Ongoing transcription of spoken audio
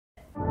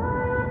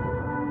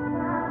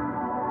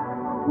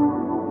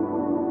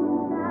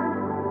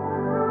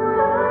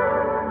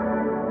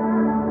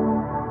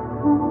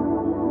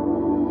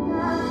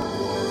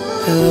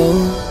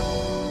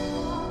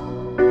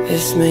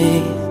it's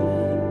me.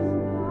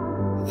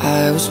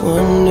 I was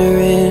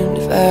wondering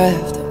if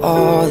after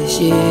all these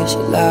years you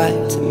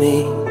lied to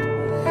me.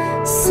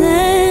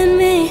 Send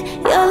me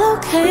your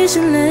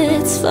location,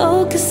 let's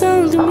focus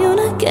on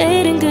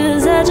communicating,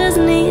 'cause I just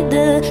need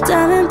the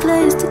time and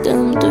place to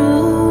come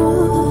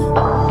through.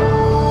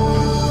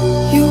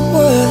 You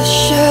were the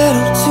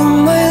shadow to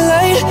my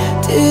light.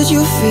 Did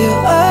you feel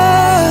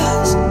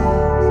us?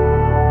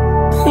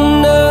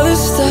 Another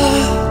star,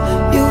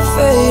 you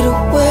fade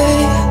away.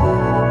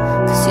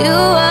 'Cause you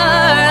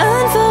are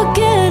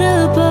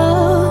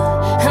unforgettable.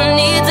 I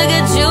need to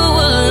get you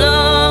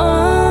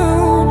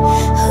alone.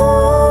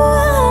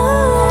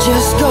 Ooh.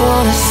 Just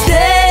gonna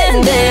stand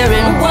there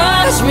and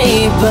watch me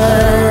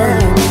burn.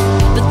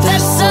 But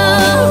that's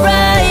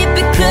alright,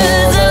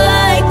 because I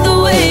like the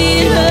way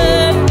it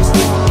hurts.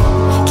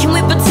 Can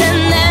we pretend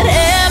that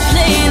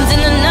airplanes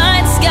in the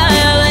night sky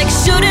are like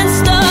shooting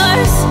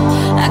stars?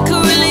 I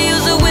could really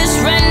use a wish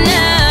right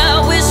now,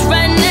 wish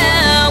right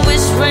now,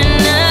 wish right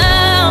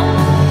now.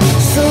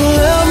 So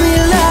love me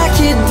like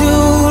you do,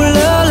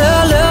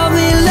 love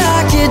me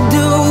like you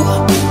do.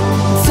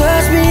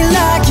 Touch me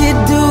like you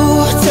do,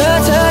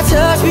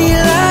 touch me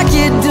like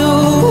you do.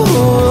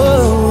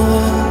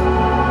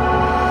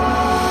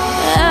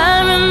 I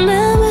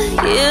remember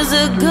years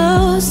ago,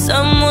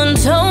 someone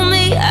told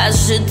me I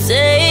should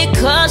take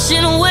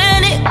caution when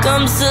it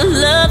comes to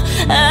love.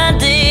 I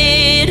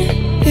did.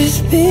 It's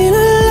been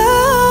a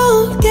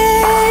long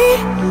day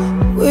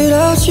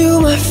without you,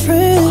 my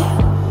friend,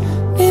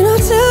 and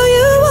I'll tell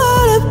you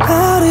all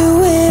about it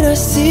when I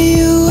see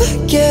you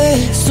again.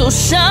 So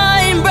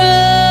shine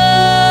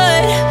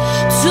bright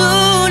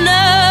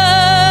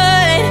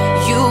tonight.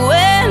 You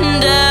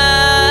and I,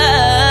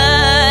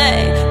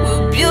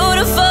 we're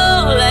beautiful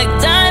like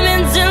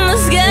diamonds in the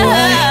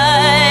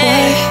sky.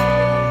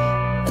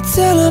 I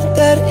tell him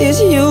that it's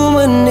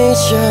human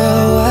nature.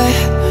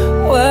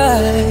 Why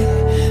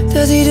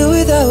does he do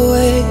it that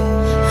way?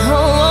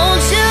 Oh,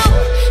 won't you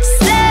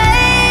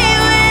stay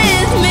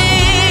with me?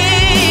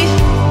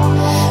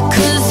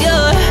 'Cause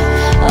you're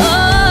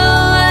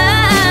all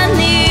I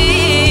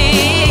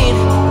need.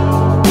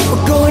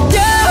 We're going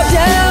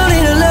down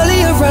in a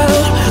lovely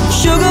around.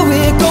 Sugar,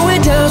 we're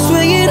going down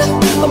swinging.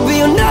 I'll be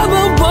your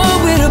number one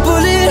with a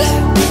bullet.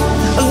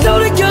 A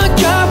loaded gun,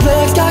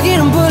 complex, cocking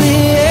and bullet,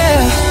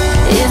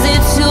 yeah. Is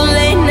it too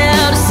late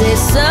now to say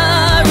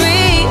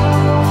sorry?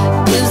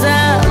 'Cause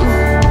I'm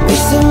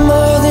Missing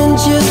more than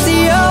just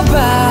your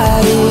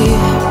body.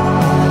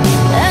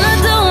 and I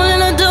don't,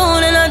 and I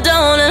don't, and I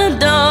don't, and I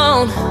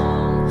don't.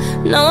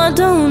 No, I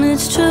don't,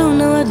 it's true.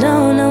 No, I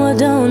don't, no, I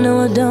don't, no,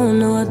 I don't,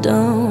 no, I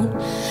don't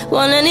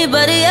want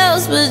anybody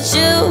else but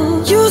you.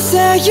 You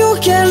say you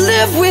can't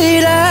live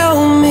without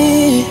me,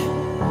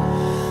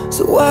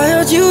 so why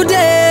aren't you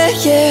dead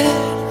yet?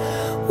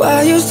 Why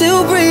are you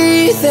still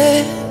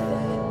breathing?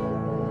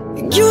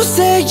 You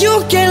say you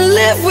can't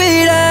live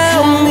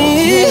without me.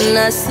 Can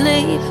I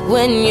sleep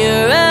when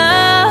you're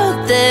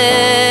out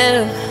there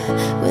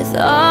with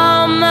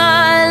all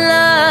my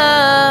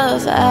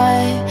love? I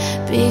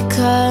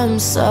become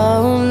so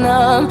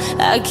numb,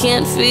 I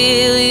can't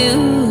feel you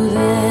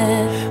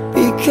there.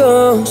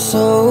 Become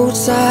so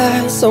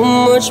tired, so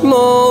much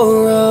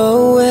more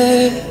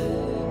aware.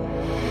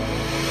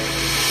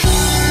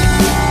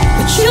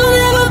 But you'll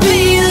never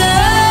be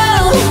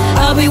alone.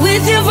 I'll be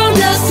with you from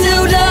dusk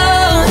till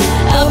dawn.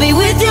 I'll be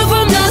with you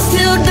from dusk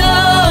till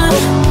dawn.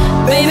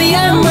 Baby,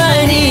 I'm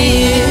right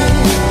here.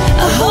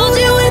 I'll hold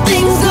you when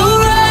things go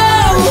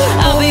wrong.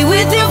 I'll be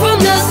with you from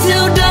dusk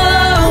till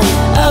dawn.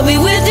 I'll be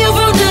with you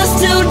from dusk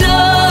till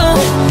dawn.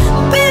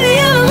 Baby,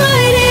 I'm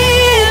right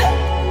here.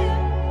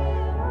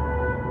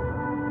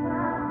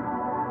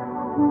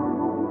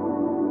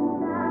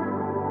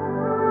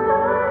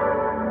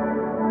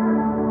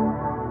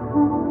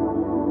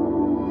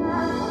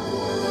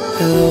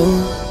 Hello,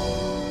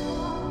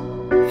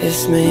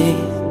 it's me.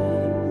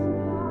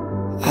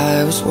 I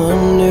was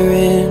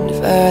wondering if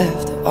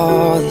after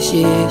all these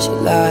years you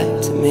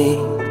lied to me.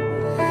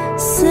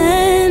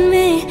 Send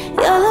me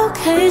your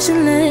location,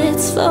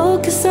 let's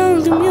focus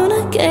on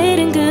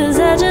communicating, 'cause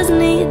I just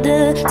need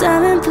the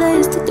time and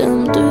place to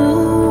come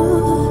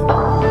through.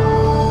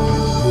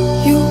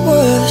 You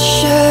were the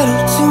shadow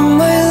to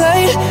my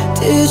light.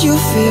 Did you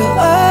feel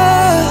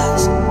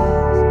us?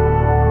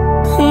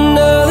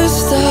 Another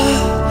star,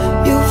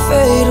 you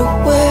fade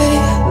away.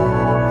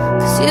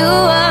 'Cause you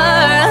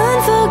are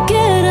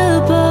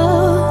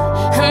unforgettable.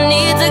 I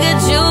need to get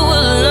you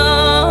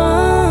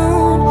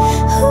alone.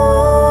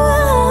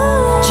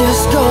 Ooh.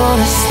 Just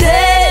gonna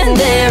stand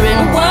there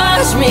and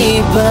watch me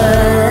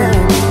burn.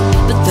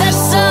 But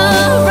that's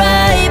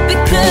alright,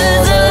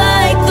 because I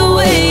like the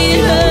way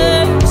it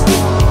hurts.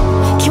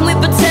 Can we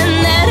pretend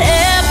that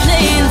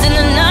airplanes in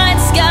the night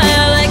sky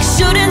are like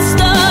shooting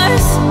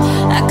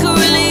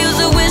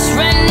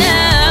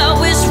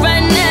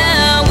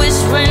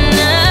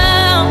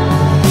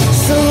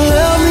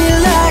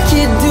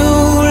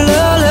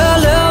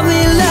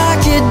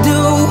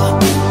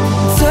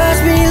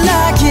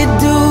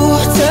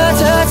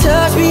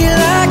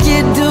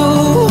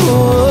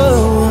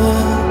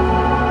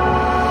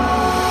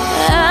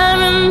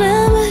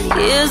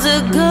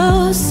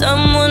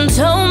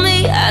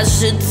I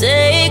should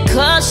take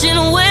caution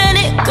when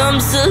it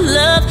comes to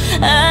love.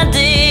 I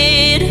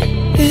did.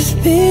 It's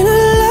been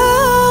a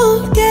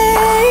long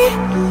day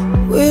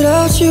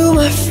without you,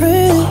 my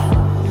friend,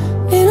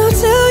 and I'll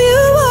tell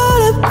you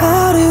all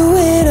about it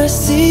when I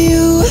see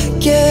you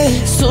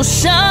again. So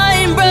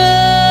shine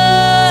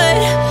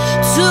bright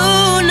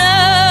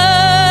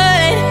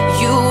tonight.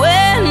 You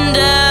and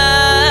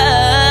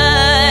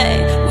I,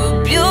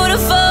 we're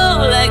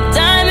beautiful like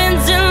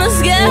diamonds in the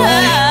sky. Why?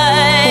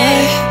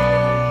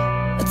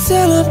 I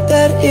tell him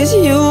that it's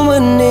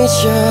human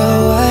nature.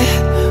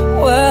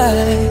 Why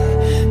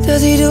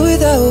does he do it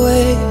that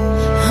way?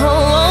 Oh,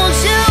 won't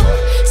you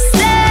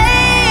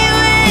stay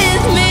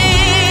with me?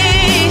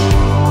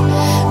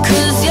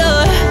 'Cause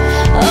you're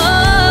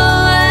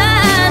all I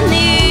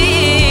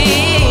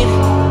need.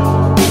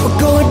 We're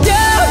going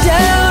down,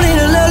 down in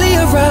a lovely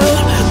around.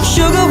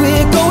 Sugar,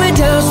 we're going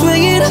down,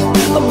 swinging.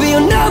 I'll be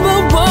your number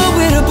one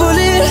with a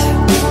bullet.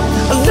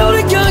 A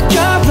loaded gun,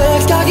 complex,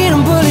 cocking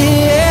and bullet,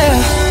 yeah.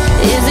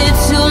 Is it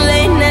too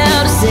late now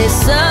to say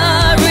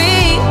sorry?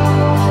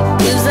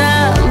 'Cause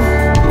I'm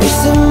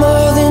missing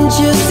more than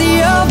just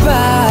your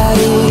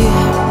body.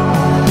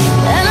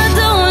 and I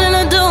don't, and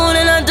I don't,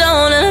 and I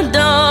don't, and I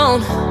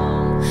don't.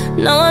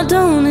 No, I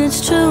don't, it's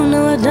true. No,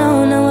 I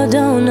don't, no, I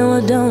don't, no,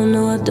 I don't,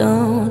 no, I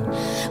don't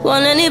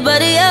want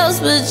anybody else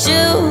but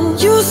you.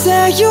 You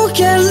say you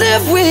can't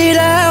live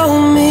without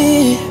me,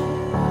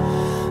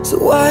 so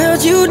why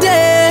aren't you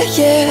dead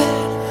yet?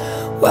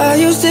 Why are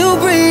you still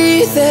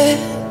breathing?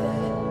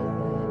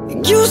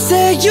 You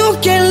say you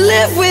can't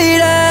live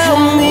without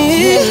me.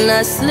 Can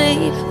I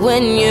sleep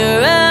when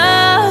you're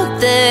out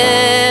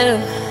there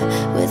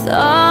with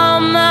all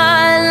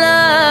my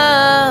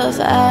love?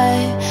 I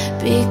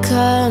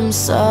become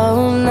so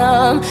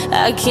numb,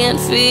 I can't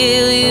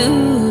feel you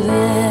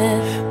there.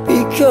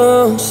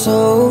 Become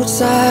so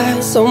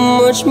tired, so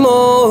much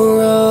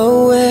more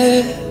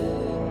aware.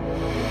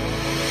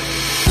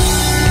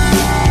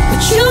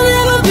 But you'll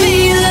never be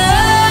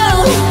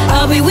alone.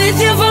 I'll be with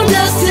you from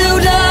dusk till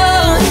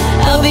dawn.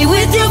 I'll be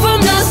with you from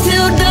dusk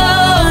till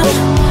dawn.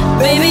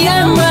 Baby,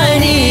 I'm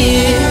right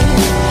here.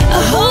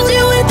 I'll hold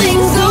you when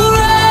things go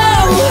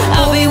wrong.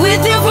 I'll be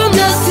with you from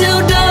dusk till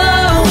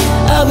dawn.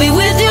 I'll be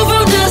with you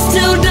from dusk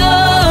till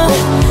dawn.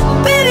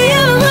 Baby,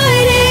 I'm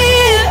right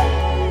here.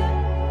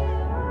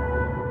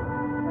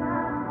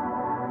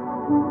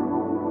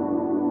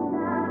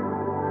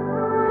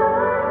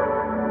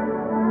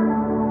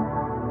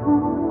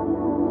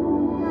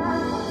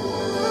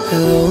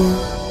 Hello,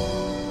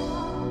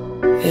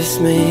 it's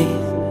me.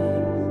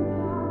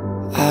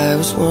 I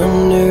was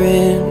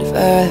wondering if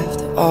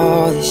after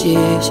all these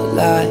years you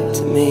lied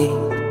to me.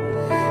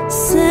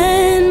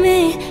 Send me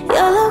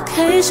your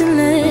location,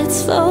 let's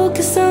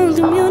focus on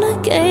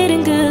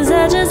communicating. 'Cause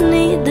I just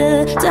need the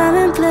time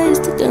and place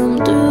to come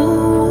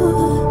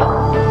through.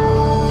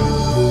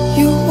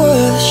 You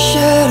were the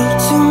shadow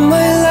to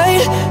my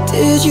light.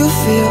 Did you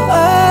feel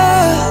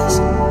us?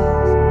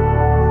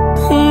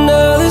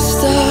 Another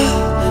star,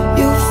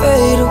 you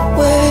fade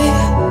away.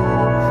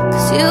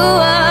 'Cause you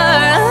are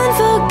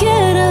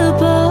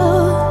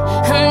unforgettable.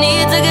 I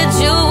need to get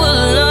you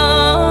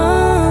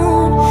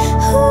alone.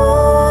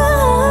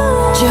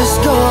 Ooh. Just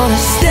gonna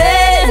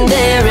Stand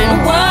there and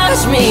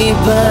watch me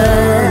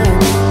burn.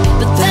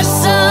 But that's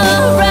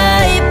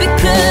alright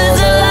because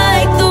I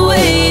like the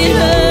way it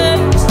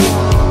hurts.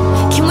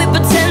 Can we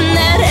pretend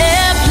that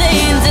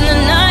airplanes in the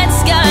night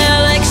sky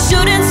are like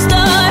shooting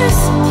stars?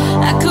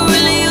 I could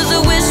really use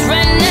a wish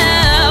right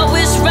now,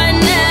 wish right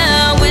now,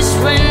 wish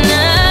right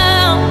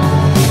now.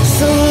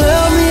 so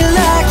love me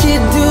like you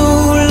do,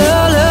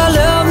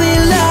 love me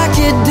like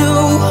you do.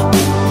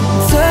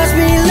 Touch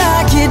me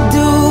like you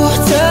do,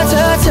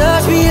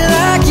 touch me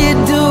like you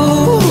do.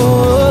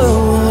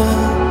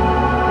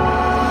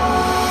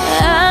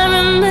 I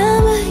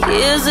remember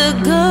years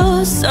ago,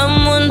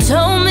 someone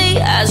told me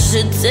I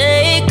should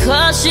take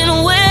caution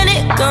when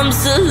it comes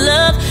to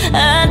love. I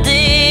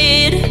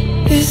did.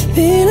 It's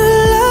been a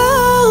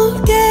long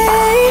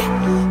day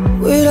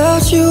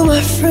without you,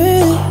 my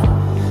friend,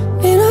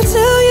 and I'll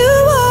tell you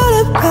all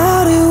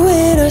about it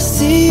when I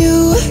see you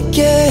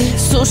again.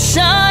 So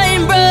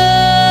shine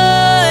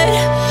bright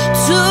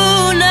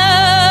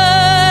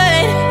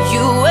tonight.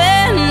 You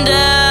and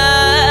I,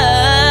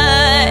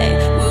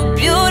 we're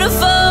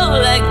beautiful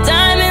like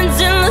diamonds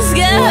in the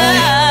sky. Why?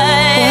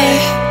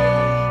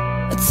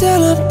 I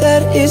tell him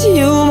that it's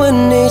human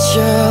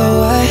nature.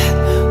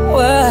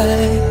 Why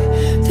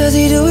does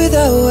he do it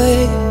that way?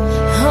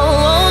 Oh,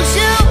 won't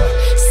you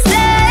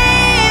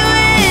stay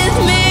with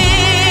me?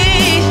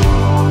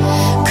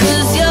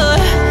 'Cause you're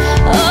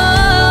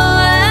all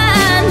I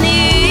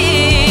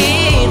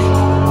need.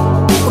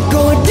 We're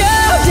going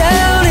down,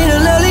 down in a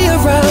lovely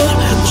around.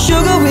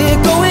 Sugar,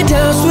 we're going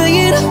down,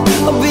 swinging.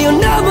 I'll be your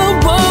number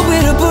one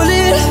with a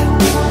bullet.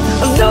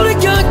 A loaded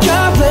gun,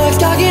 complex,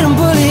 cocking and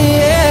bullet,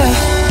 yeah.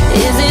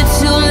 Is it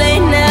too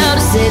late now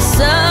to say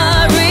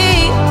sorry?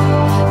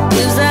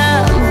 'Cause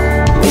I'm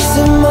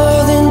missing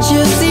more than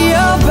just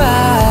your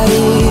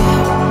body.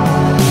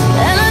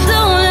 and I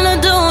don't, and I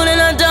don't,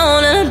 and I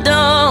don't, and I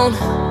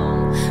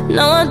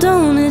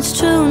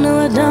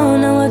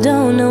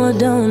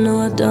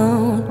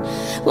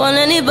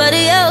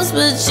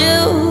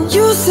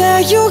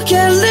say you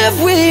can't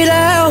live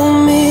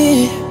without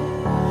me,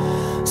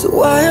 so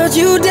why aren't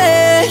you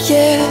dead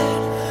yet?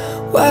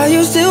 Why are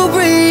you still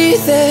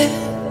breathing?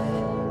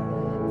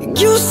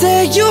 You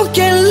say you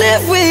can't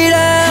live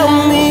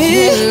without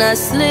me. Can I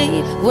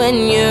sleep when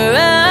you're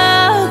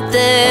out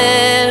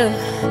there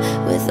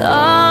with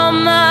all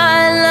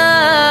my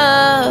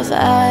love?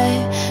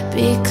 I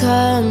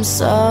become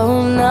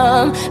so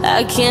numb,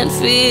 I can't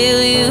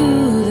feel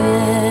you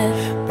there.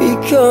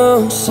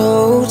 Become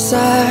so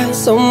tired,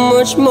 so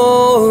much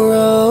more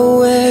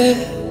aware.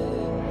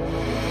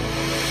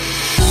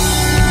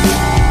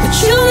 But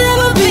you'll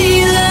never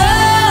be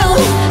alone.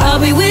 I'll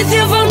be with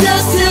you from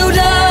dusk till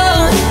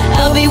dawn.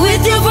 I'll be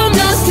with you from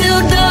dusk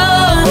till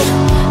dawn.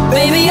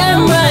 Baby,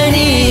 I'm right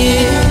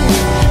here.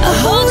 I'll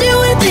hold you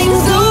when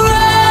things go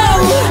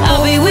wrong.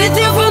 I'll be with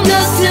you from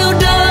dusk till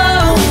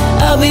dawn.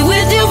 I'll be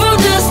with you from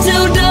dusk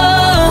till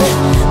dawn.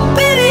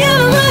 Baby,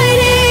 I'm right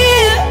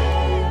here.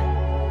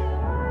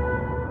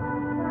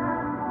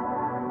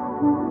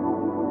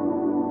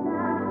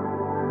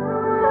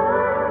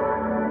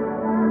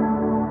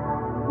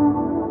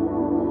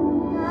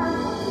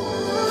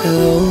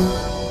 Hello,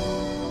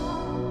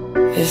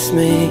 it's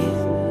me.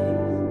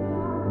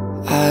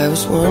 I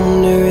was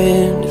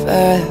wondering if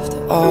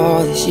after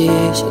all these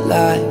years you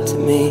lied to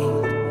me.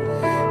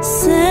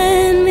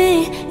 Send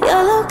me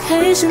your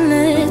location,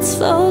 let's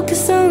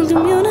focus on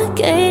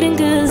communicating,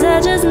 'cause I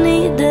just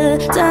need the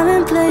time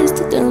and place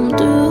to come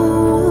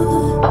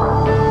through.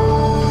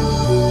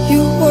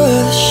 You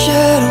were the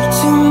shadow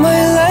to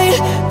my light.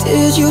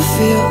 Did you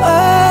feel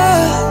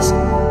us?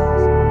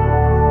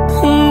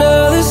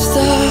 Another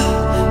star,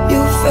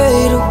 you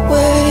fade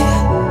away.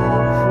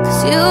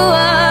 'Cause you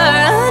are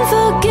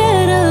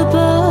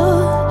unforgettable.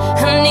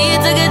 I need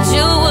to get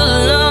you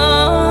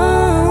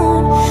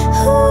alone.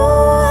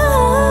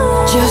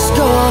 Ooh. Just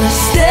gonna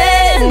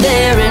Stand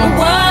there and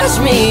watch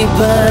me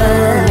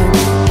burn.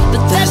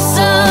 But that's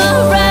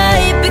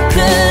alright,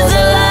 because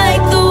I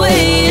like the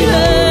way it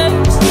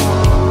hurts.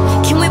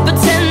 Can we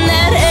pretend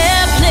that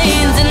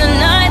airplanes in the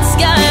night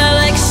sky are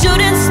like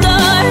shooting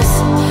stars?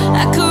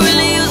 I could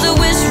really use a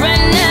wish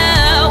right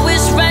now,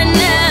 wish right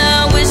now,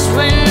 wish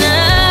right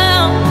now.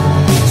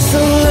 so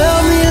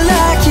love me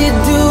like you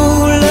do,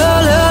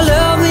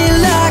 love me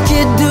like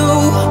you do.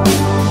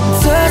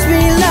 Touch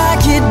me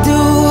like you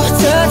do,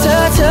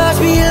 touch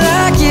me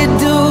like you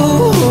do.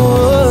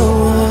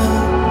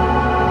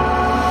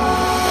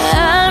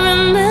 I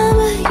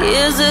remember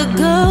years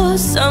ago,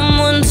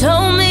 someone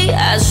told me I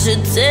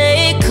should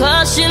take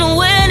caution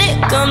when it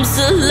comes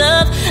to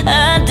love. I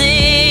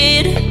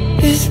did.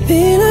 It's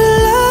been a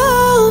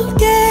long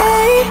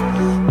day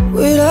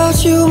without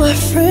you, my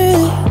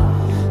friend,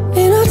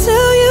 and I'll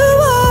tell you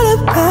all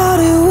about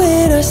it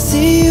when I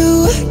see you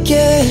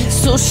again.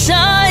 So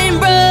shine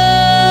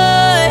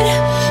bright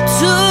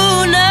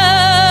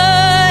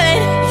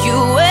tonight. You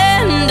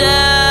and I,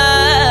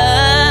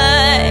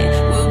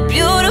 we're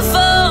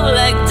beautiful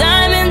like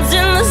diamonds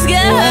in the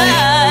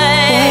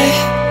sky.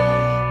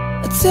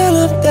 I tell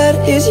him that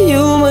it's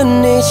human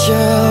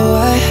nature.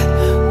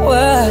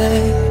 Why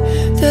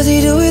does he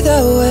do it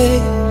that way?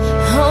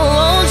 Oh,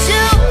 won't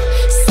you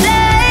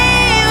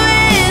stay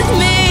with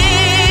me?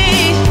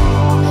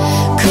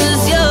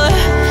 'Cause you're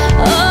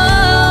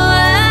all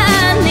I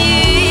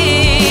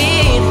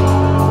need.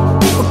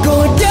 We're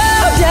going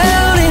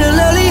down in a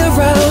lovely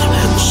around.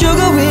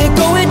 Sugar, we're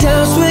going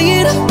down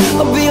swinging.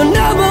 I'll be your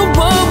number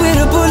one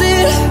with a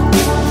bullet.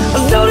 A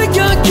loaded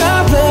gun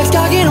complex,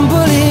 cocking and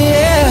bully,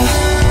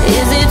 yeah.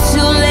 Is it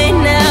too late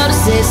now to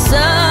say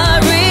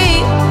sorry?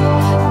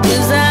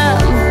 'Cause I'm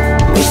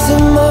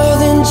Missing more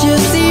than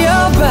just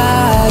your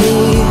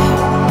body.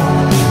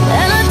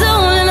 and I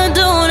don't, and I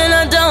don't, and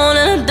I don't,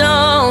 and I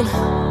don't.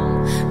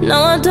 No,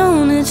 I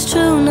don't, it's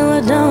true. No,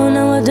 I don't,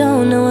 no, I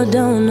don't, no, I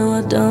don't, no,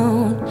 I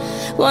don't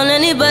want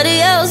anybody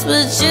else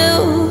but you.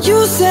 You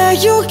say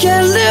you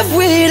can't live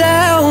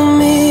without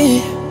me,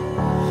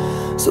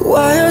 so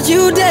why aren't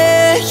you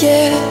dead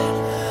yet?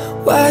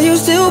 Why are you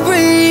still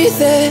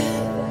breathing?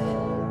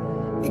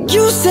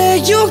 You say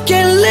you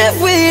can't live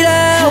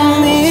without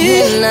me.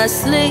 Can I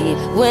sleep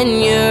when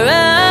you're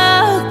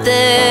out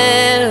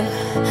there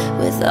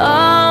with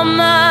all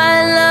my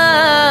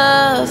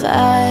love?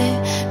 I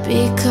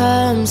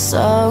become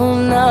so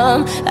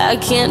numb, I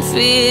can't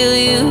feel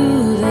you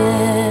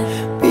there.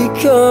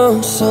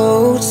 Become so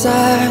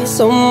tired,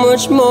 so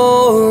much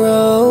more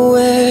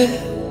aware.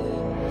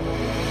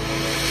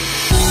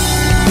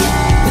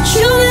 But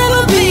you'll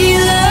never be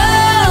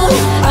alone.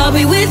 I'll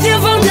be with you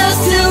from dusk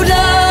till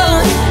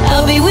dawn.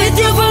 I'll be with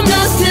you from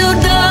dusk till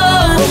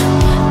dawn.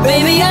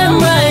 Baby, I'm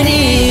right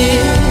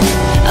here.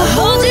 I'll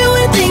hold you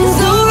when things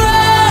go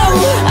wrong.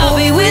 I'll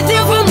be with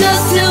you from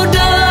dusk till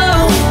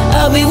dawn.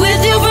 I'll be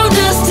with you from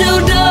dusk till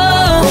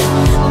dawn.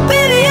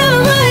 Baby, I'm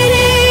right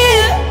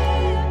here.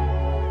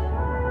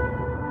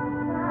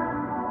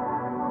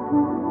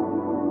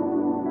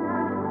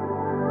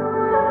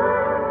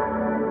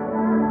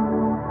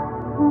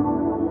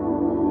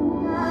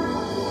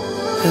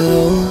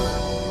 Hello,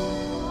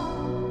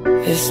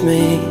 it's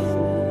me.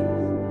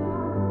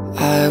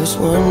 was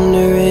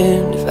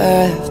wondering if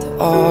after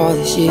all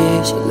these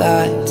years you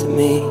lied to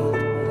me.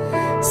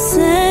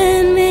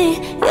 Send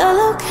me your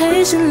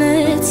location,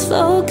 let's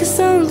focus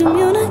on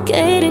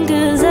communicating,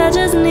 'cause I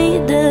just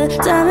need the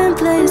time and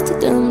place to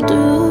come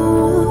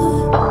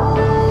through.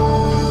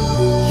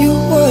 You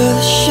were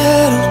the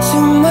shadow to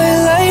my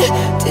light,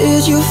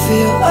 did you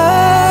feel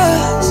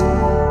us?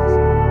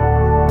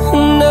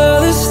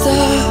 Another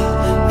star,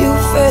 you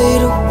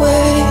fade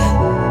away.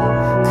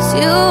 'Cause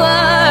you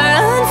are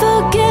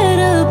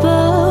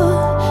unforgettable,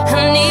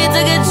 I need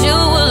to get you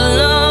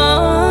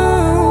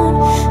alone.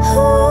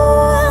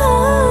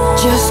 Ooh.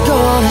 Just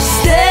gonna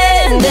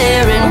Stand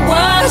there and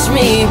watch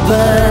me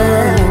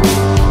burn,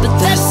 but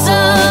that's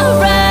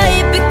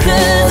alright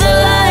because I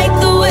like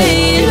the way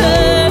it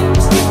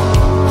hurts.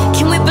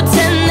 Can we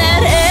pretend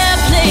that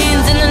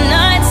airplanes in the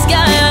night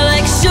sky are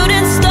like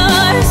shooting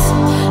stars?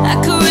 I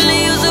could really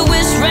use a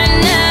wish right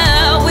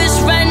now, wish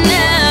right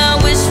now,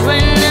 wish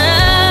right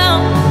now.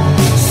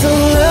 So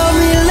love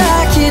me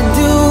like you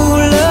do,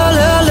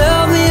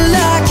 love me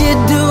like you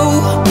do.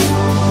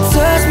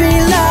 Touch me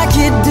like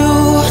you do,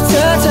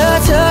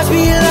 touch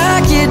me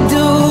like you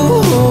do.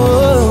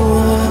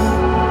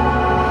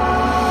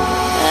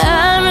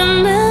 I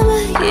remember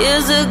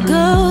years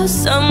ago,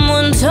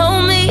 someone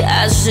told me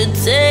I should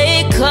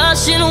take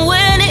caution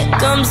when it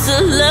comes to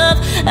love.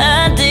 I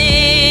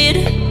did.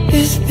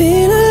 It's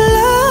been a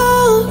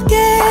long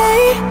day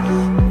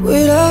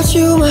without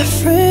you, my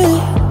friend,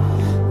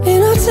 and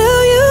I'll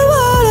tell you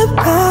all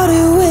about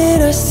it when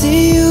I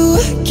see you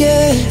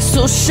again.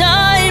 So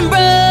shine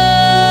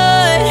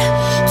bright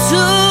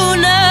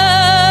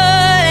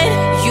tonight,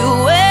 you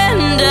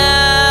and I.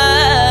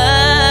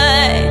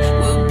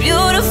 We're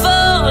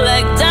beautiful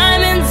like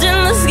diamonds in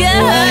the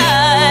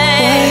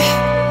sky.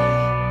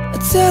 I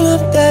tell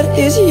him that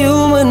it's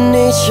human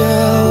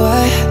nature.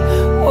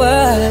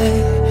 Why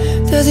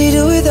does he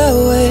do it that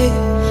way?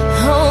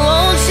 Oh,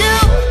 won't you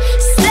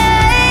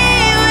stay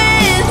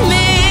with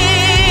me?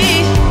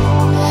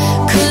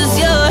 'Cause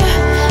you're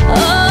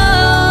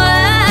all I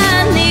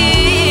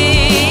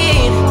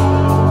need.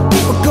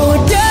 We're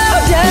going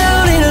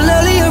down in a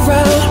lolly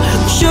around.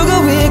 Sugar,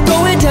 we're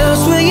going down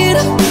swinging.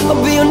 I'll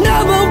be your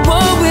number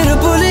one with a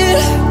bullet.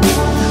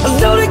 A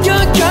loaded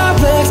gun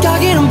complex,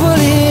 cocking and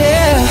bully,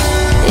 yeah.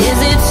 Is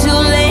it too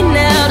late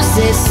now to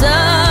say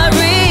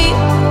sorry?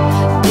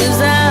 'Cause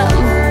I'm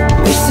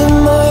Missing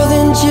more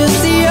than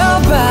just your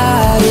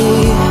body.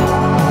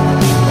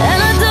 and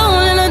I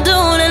don't, and I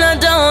don't, and I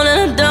don't, and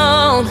I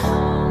don't.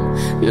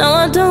 No,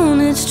 I don't,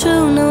 it's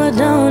true. No, I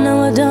don't, no,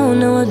 I don't,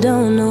 no, I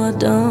don't, no, I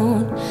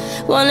don't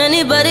want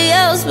anybody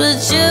else but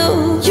you.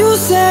 You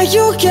say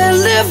you can't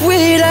live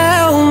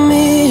without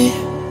me,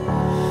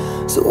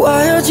 so why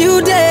aren't you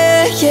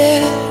there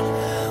yet?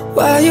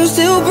 Why are you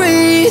still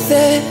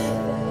breathing?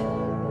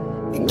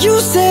 You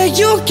say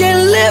you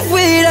can't live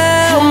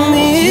without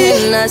me.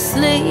 Can I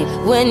sleep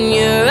when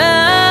you're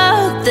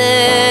out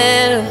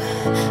there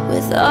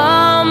with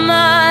all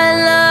my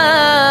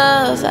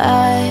love?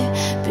 I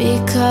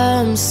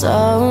become so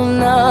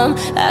numb,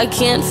 I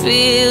can't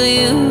feel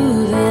you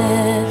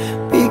there.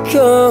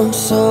 Become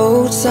so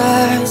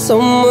tired, so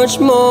much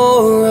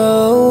more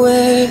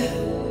aware.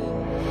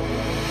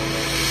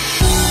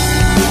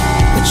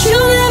 But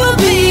you'll never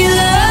be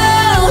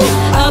alone.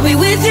 I'll be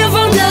with you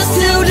from dusk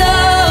till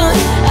dawn.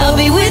 I'll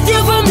be with you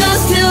from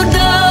dusk till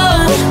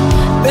dawn.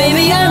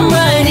 Baby, I'm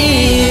right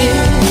here.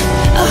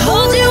 I'll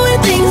hold you when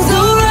things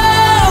go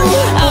wrong.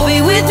 I'll be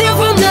with you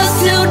from dusk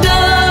till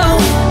dawn.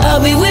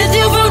 I'll be with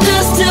you from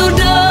dusk till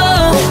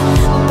dawn.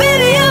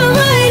 Baby, I'm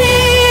right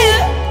here.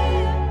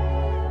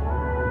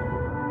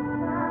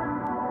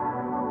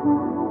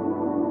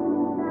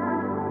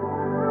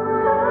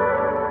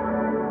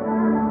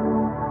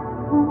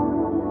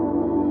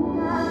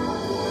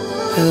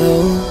 Hello,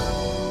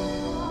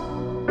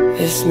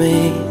 it's me.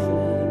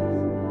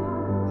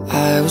 I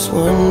was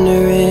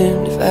wondering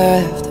if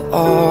after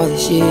all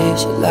these years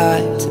you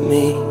lied to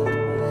me.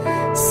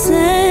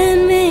 Send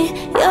me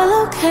your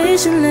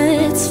location,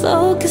 let's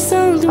focus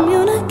on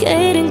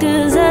communicating,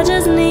 'cause I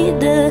just need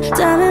the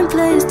time and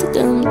place to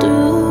come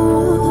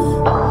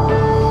through.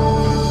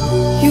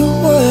 You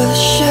were the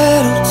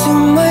shadow to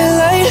my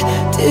light,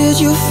 did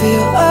you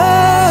feel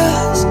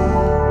us?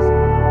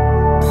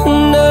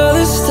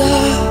 Another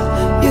star,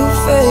 you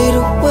fade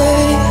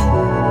away.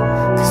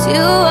 'Cause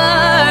you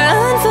are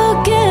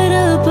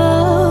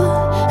unforgettable,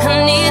 I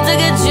need to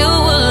get you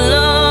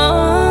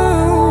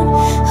alone.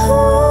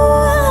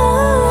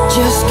 Ooh.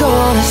 Just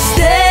gonna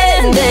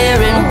Stand there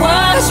and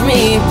watch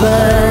me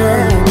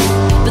burn,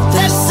 but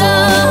that's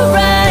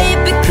alright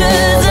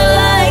because I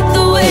like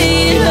the way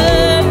it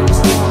hurts.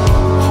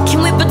 Can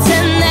we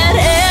pretend that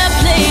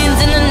airplanes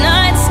in the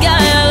night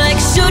sky are like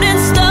shooting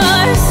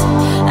stars?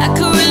 I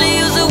could really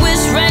use a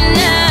wish right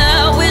now,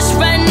 wish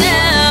right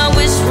now,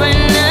 wish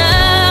right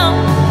now.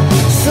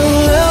 So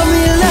love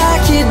me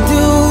like you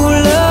do,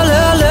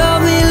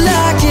 love me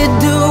like you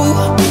do.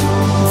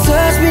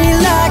 Touch me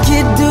like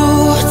you do,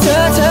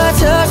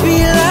 touch me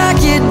like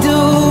you do.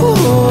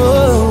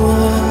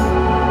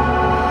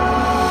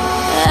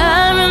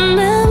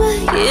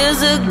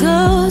 Years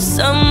ago,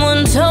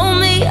 someone told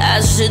me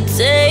I should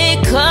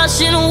take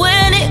caution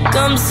when it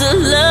comes to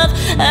love.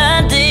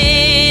 I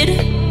did.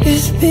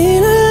 It's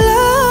been a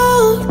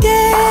long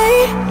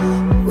day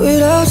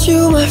without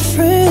you, my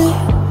friend,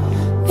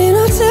 and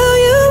I'll tell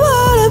you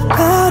all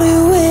about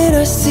it when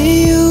I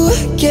see you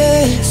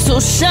again. So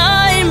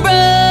shine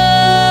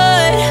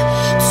bright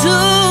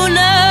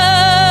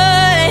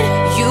tonight.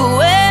 You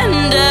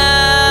and I,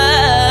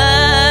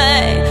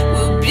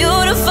 we're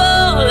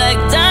beautiful like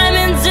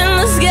diamonds in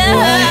the sky.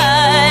 Why?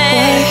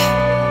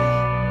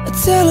 I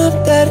tell him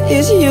that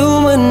it's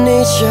human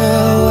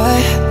nature.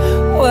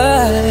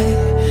 Why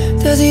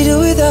does he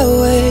do it that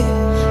way?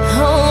 Oh,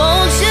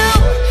 won't you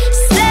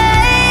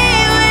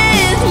stay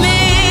with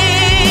me?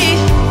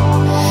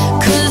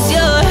 'Cause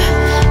you're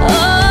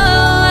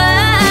all I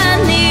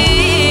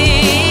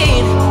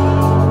need.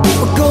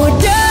 We're going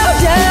down,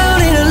 down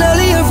in a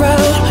lovely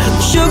around.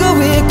 Sugar,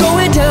 we're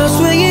going down,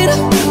 swinging.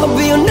 I'll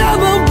be your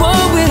number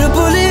one with a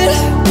bullet.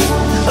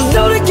 A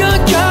loaded gun,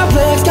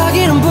 complex,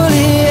 cocking and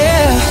bullet,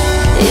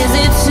 yeah. Is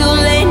it too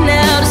late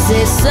now to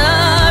say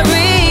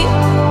sorry?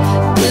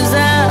 'Cause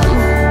I'm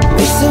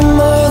missing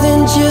more than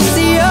just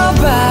your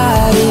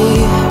body.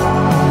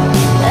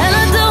 and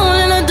I don't,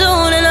 and I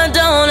don't, and I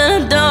don't, and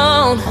I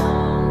don't.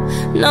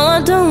 No, I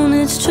don't,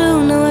 it's true.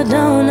 No, I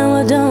don't, no,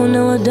 I don't,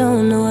 no, I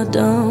don't, no, I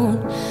don't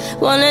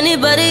want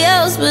anybody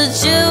else but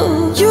you.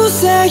 You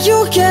say you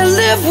can't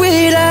live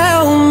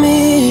without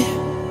me,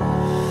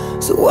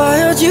 so why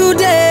aren't you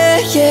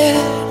dead yet?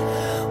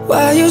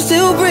 Why are you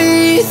still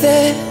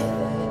breathing?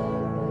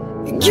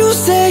 You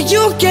say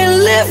you can't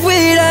live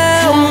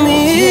without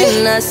me.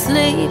 Can I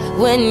sleep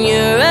when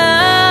you're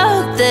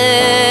out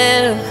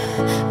there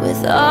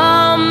with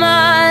all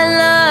my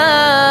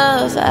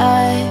love?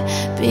 I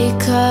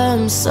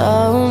become so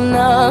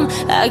numb,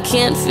 I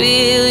can't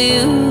feel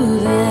you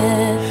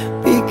there.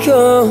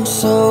 Become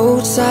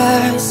so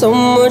tired, so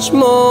much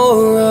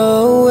more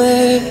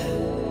aware.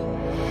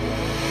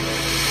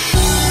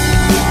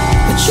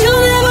 But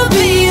you'll never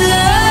be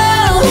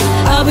alone.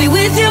 I'll be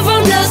with you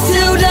from dusk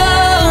till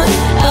dawn.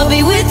 I'll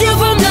be with you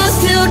from dusk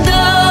till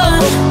dawn.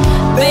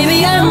 Baby,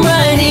 I'm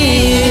right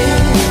here.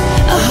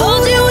 I'll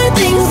hold you when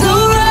things go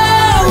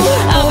wrong.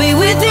 I'll be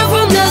with you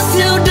from dusk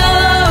till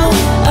dawn.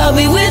 I'll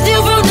be with you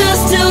from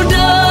dusk till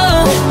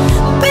dawn.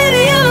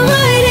 Baby, I'm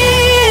right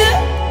here.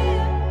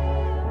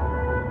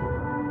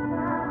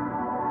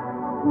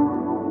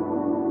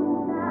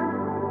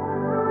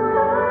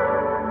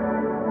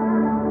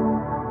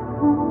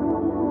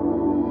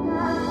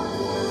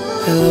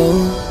 Hello,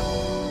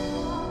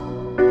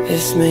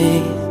 it's me.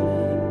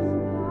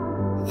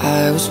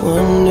 I was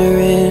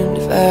wondering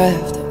if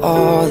after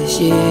all these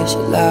years you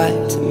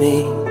lied to me.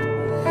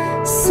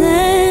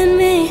 Send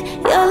me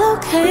your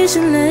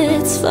location,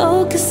 let's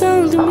focus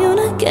on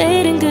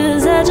communicating.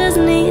 'Cause I just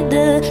need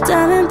the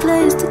time and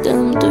place to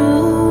come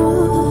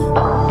through.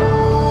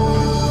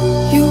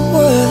 You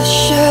were the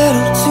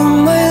shadow to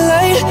my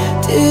light.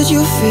 Did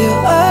you feel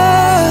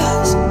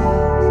us?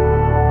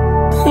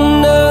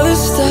 Another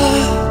star,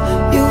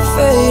 you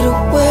fade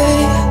away.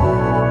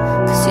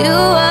 'Cause you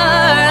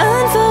are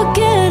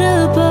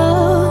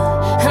unforgettable.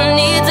 I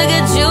need to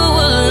get you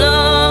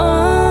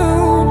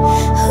alone.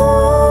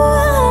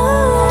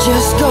 Ooh.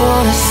 Just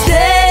gonna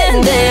Stand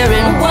there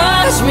and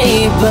watch me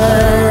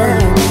burn.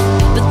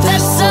 But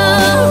that's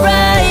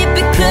alright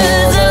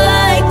because I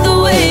like the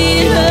way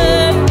it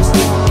hurts.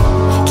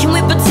 Can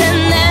we pretend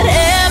that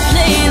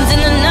airplanes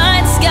in the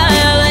night sky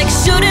are like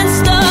shooting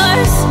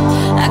stars?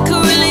 I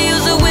could really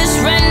use a wish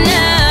right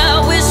now,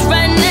 wish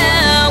right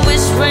now,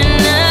 wish right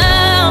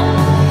now.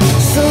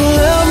 so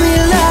love me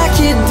like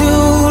you do,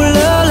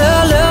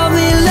 love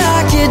me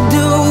like you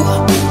do.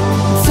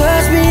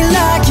 Touch me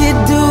like you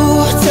do,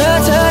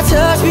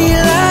 touch me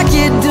like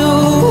you do.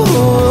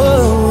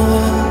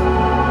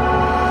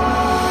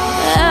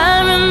 I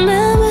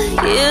remember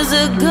years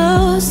ago,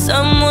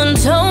 someone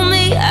told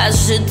me I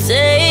should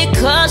take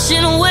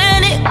caution when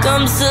it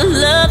comes to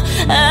love.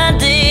 I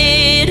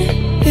did.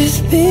 It's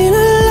been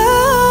a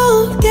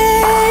long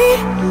day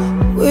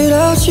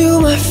without you,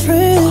 my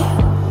friend,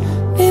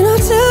 and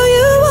I'll tell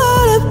you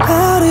all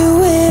about it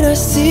when I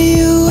see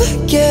you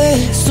again.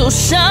 So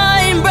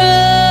shine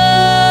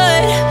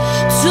bright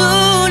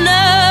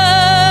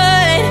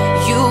tonight.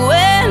 You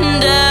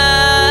and I,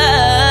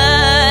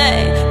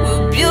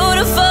 we're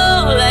beautiful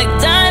like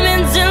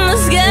diamonds in the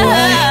sky.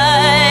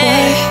 Why?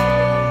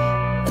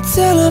 I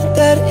tell him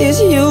that it's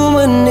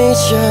human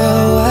nature.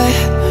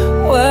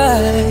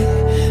 Why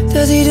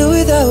does he do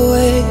it that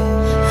way?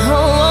 Oh,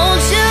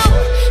 won't you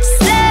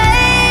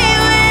stay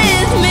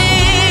with me?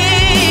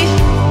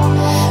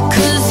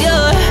 'Cause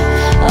you're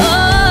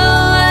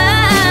all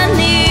I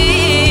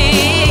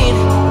need.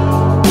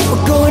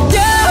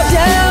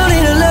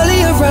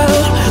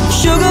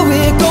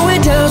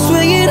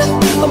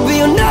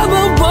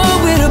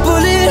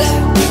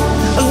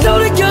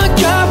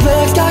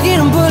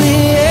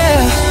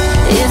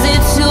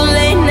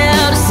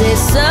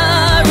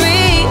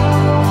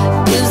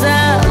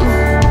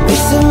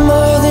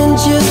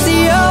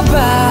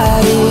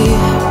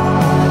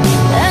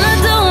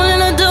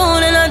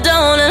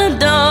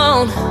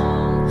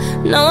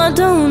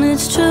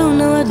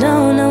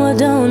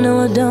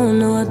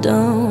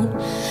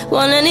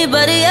 want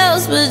anybody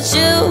else but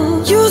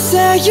you. You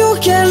say you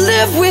can't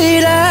live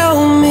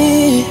without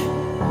me,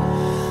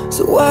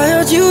 so why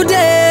aren't you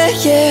dead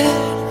yet?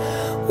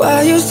 Why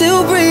are you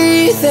still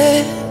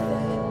breathing?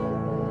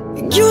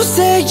 You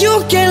say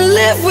you can't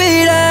live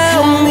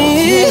without me.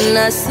 Can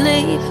I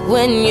sleep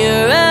when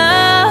you're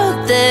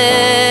out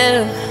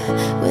there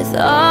with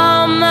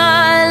all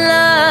my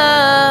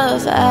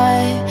love?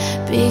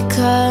 I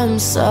become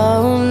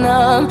so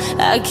numb,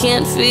 I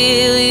can't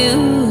feel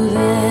you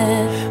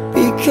there.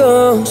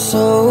 Become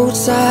so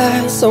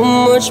tired, so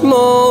much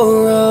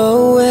more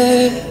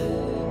aware.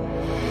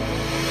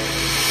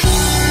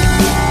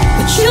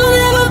 But you'll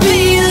never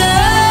be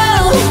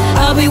alone.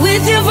 I'll be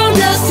with you from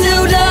dusk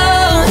till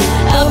dawn.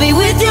 I'll be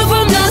with you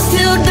from dusk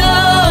till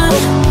dawn.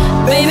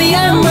 Baby,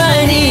 I'm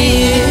right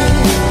here.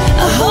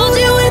 I'll hold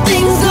you when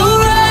things go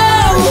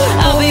wrong.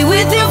 I'll be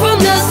with you from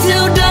dusk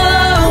till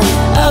dawn.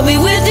 I'll be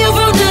with you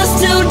from dusk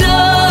till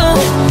dawn.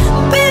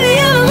 Baby,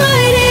 I'm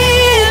right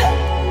here.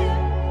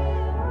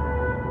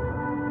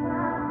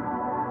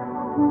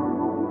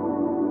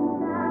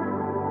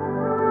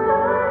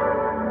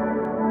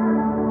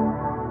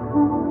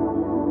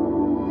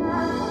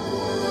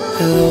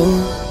 Hello,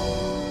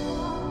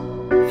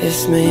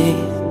 it's me.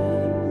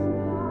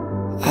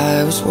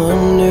 I was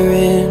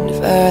wondering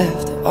if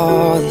after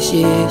all these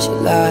years you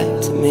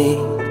lied to me.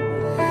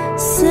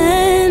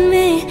 Send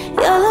me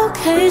your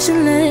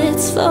location,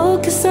 let's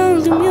focus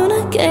on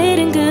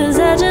communicating, 'cause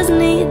I just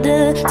need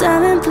the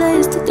time and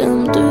place to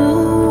come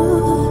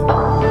through.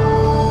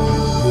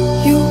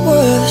 You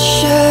were the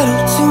shadow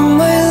to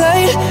my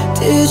light.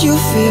 Did you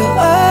feel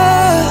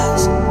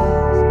us?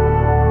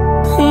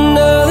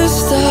 Another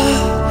star,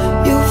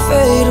 you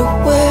fade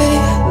away.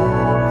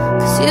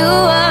 'Cause you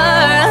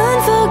are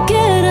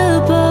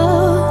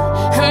unforgettable.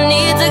 I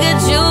need to get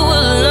you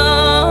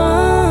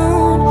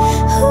alone.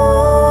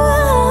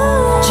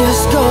 Ooh.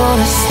 Just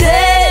gonna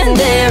Stand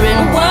there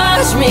and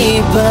watch me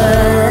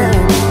burn,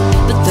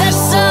 but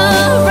that's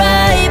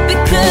alright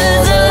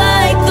because I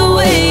like the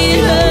way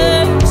it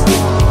hurts.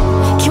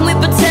 Can we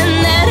pretend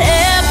that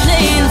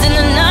airplanes in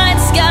the night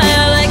sky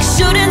are like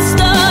shooting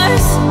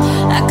stars?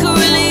 I could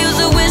really use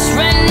a wish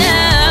right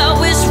now,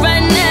 wish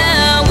right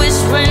now, wish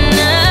right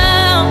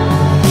now.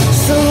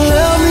 so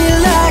love me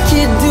like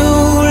you do,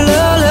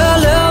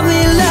 love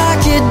me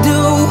like you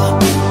do.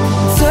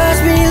 Touch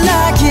me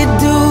like you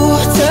do,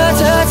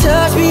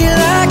 touch me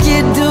like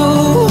you do.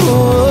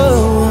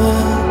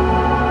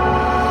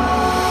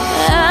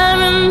 I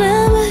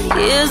remember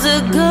years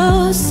ago,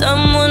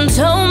 someone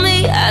told me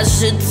I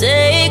should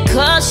take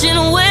caution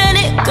when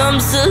it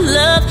comes to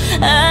love.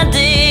 I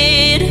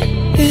did.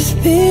 It's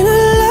been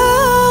a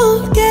long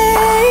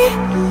day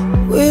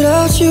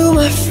without you,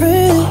 my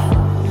friend,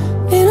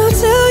 and I'll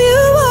tell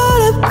you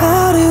all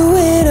about it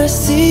when I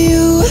see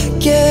you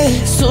again.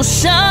 So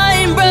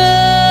shine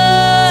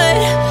bright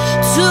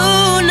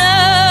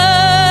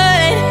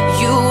tonight.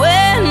 You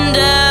and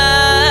I,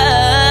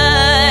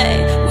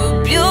 we're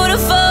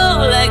beautiful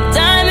like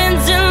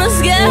diamonds in the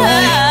sky.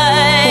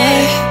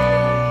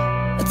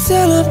 I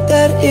tell him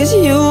that it's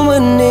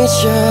human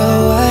nature.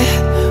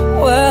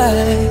 Why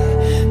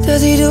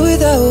does he do it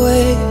that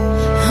way?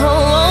 Oh,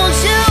 won't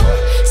you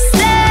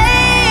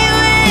stay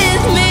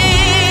with me?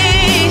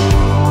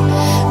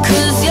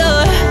 'Cause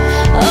you're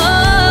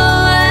all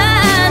I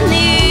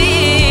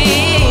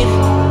need.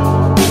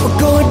 We're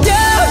going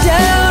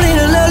down in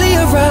a lovely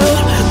around.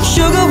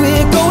 Sugar,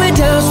 we're going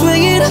down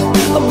swinging.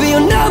 I'll be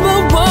your number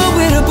one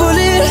with a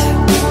bullet.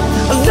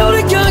 A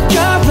loaded gun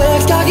complex,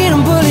 cocking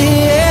and bullet,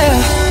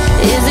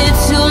 yeah. Is it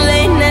too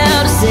late now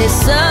to say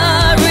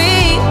sorry?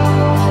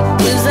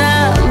 'Cause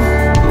I'm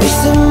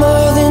Missing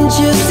more than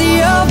just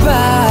your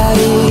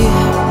body.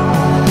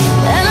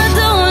 and I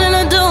don't, and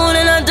I don't,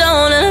 and I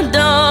don't, and I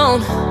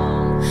don't.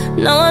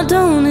 No, I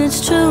don't, it's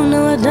true. No,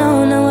 I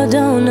don't, no, I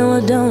don't, no,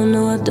 I don't,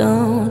 no, I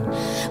don't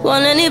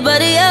want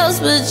anybody else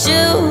but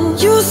you.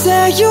 You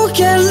say you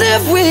can't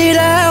live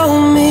without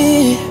me,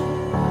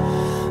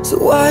 so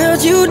why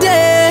aren't you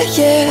dead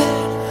yet?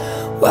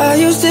 Why are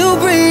you still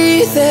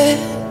breathing?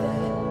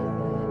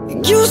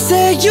 You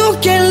say you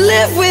can't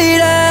live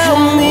without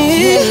me.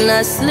 Can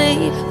I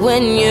sleep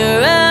when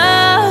you're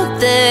out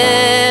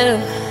there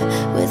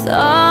with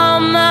all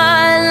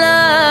my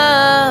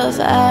love?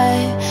 I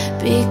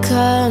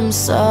become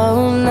so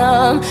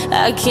numb,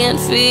 I can't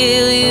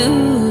feel you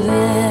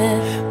there.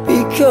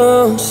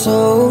 Become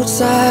so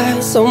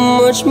tired, so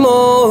much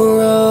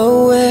more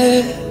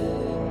aware.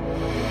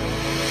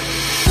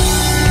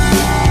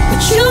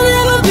 But you'll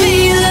never be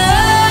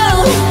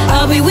alone.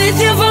 I'll be with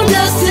you from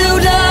dusk till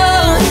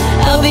dawn.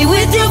 I'll be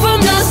with you from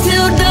dusk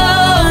till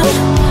dawn.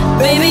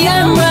 Baby,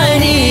 I'm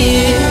right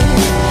here.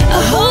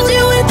 I'll hold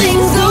you when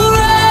things go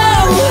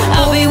wrong.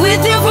 I'll be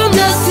with you from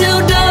dusk till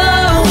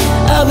dawn.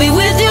 I'll be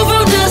with you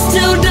from dusk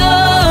till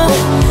dawn.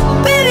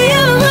 Baby,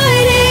 I'm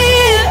right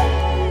here.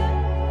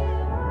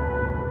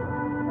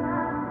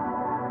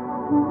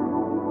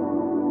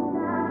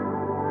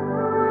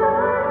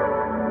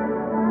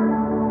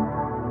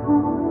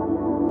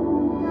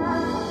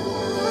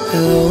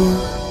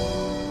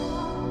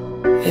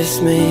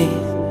 it's me.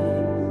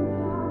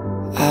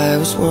 I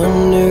was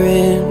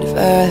wondering if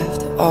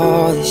after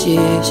all these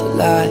years you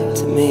lied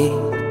to me.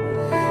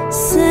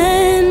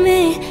 Send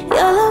me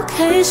your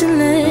location,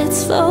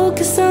 let's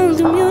focus on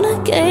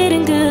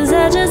communicating, 'cause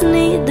I just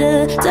need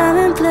the time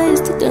and place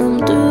to come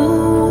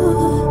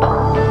through.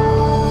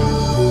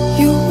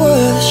 You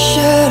were the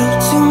shadow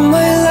to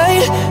my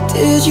light.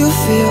 Did you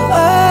feel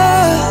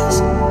us?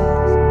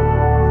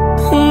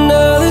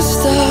 Another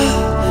star,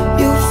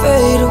 you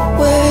fade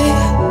away.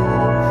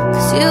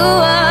 'Cause you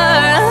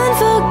are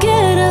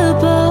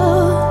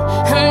unforgettable.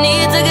 I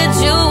need to get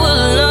you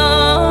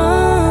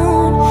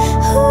alone.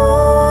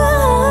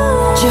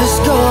 Ooh. Just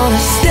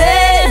gonna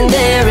Stand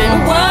there and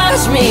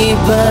watch me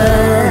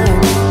burn.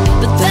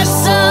 But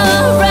that's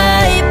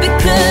alright,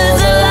 because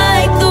I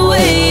like the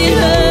way it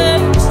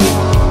hurts.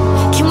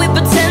 Can we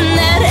pretend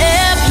that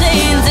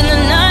airplanes in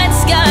the night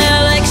sky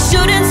are like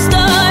shooting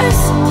stars?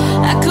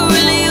 I could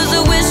really use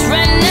a wish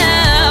right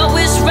now,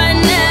 wish right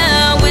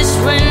now, wish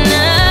right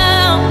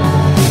now.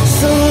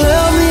 So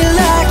love me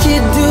like you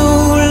do,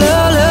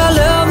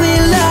 love me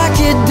like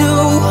you do.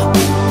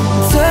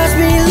 Touch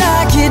me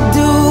like you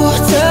do,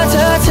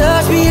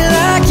 touch me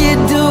like you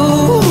do.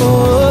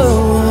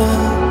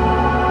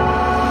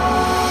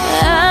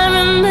 I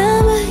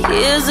remember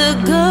years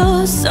ago,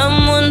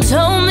 someone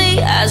told me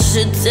I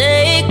should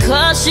take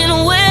caution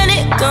when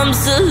it comes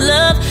to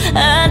love. I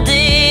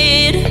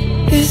did.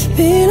 It's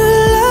been a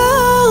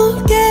long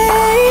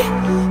day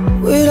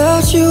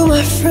without you,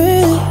 my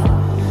friend,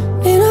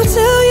 and I'll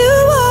tell you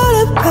all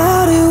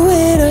about it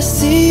when I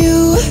see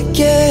you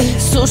again.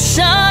 So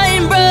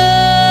shine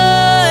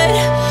bright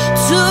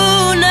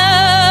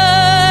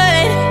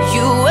tonight.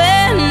 You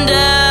and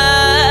I,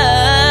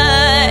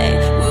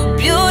 we're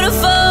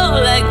beautiful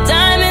like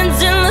diamonds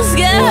in the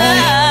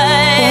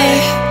sky.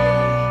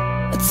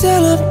 I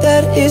tell him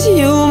that it's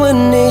human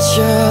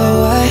nature.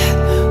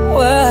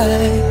 Why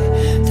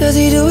does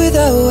he do it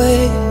that way?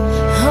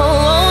 Oh,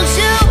 won't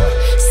you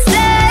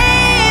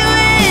stay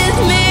with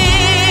me?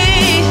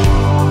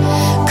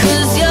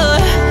 'Cause you're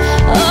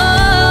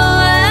all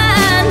I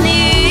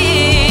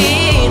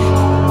need.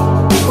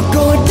 We're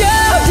going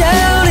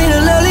down in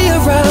a lovely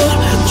around.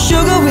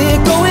 Sugar,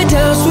 we're going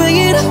down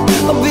swinging.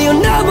 I'll be your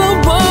number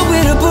one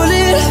with a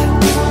bullet.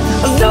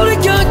 A loaded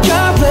gun,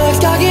 complex,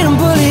 cocking and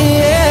bully,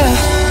 yeah.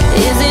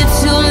 Is it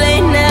too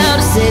late now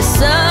to say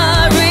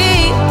sorry?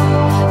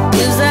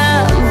 'Cause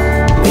I'm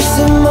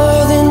Missing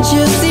more than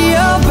just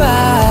your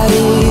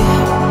body.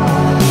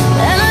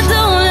 and I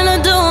don't, and I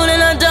don't,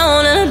 and I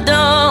don't, and I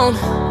don't.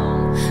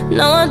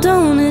 No, I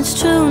don't, it's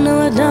true. No,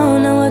 I don't,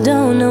 no, I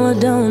don't, no, I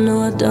don't, no,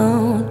 I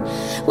don't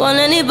want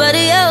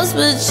anybody else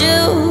but you.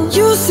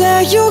 You say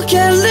you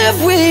can't live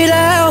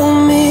without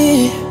me,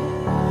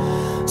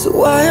 so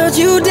why aren't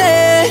you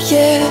there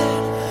yet?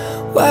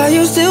 Why are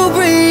you still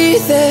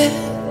breathing?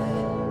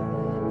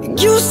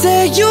 You say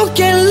you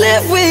can't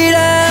live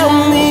without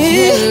me.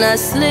 Can I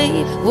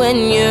sleep when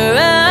you're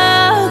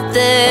out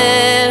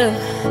there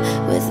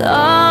with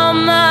all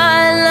my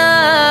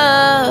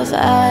love?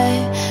 I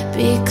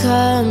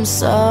become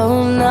so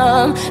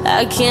numb,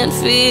 I can't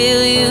feel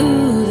you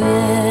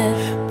there.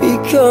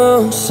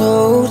 Become so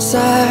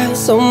tired,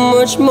 so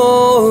much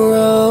more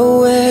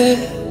aware.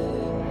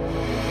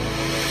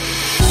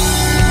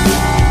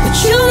 But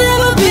you'll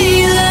never be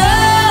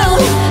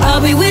alone.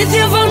 I'll be with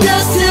you from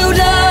dusk till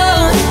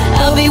dawn.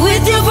 I'll be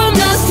with you from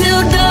dusk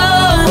till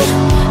dawn.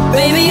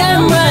 Baby,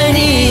 I'm right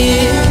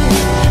here.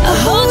 I'll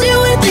hold you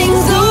when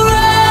things go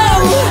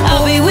wrong.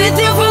 I'll be with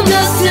you from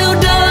dusk till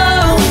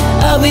dawn.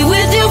 I'll be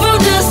with you from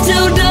dusk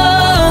till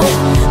dawn.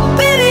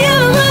 Baby,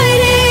 I'm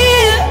right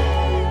here.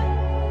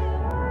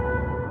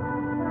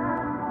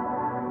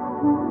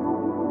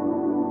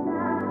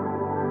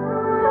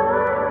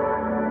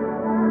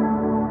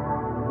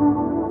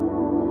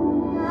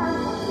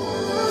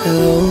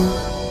 Hello,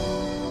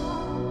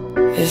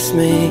 it's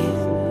me.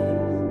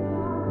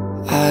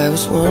 I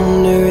was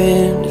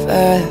wondering if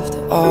after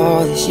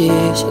all these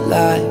years you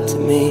lied to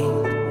me.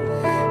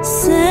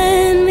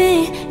 Send me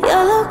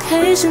your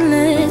location,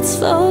 let's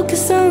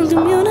focus on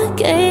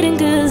communicating,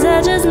 'cause I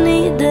just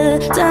need the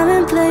time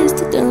and place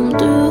to come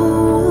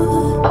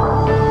through.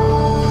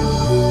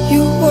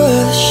 You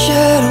were the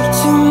shadow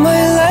to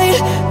my light.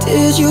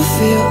 Did you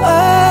feel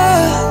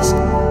us?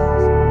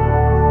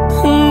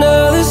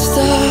 Another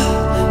star,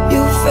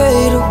 you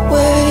fade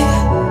away.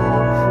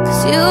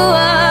 'Cause you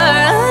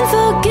are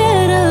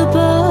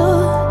unforgettable.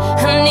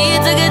 I need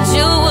to get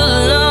you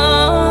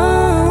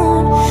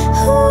alone.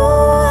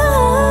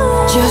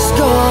 Ooh. Just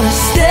gonna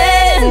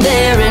Stand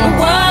there and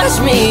watch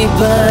me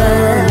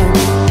burn.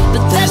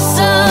 But that's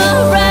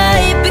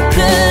alright,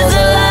 because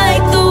I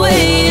like the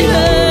way it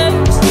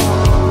hurts.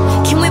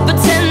 Can we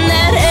pretend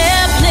that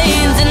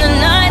airplanes in the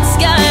night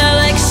sky are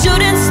like shooting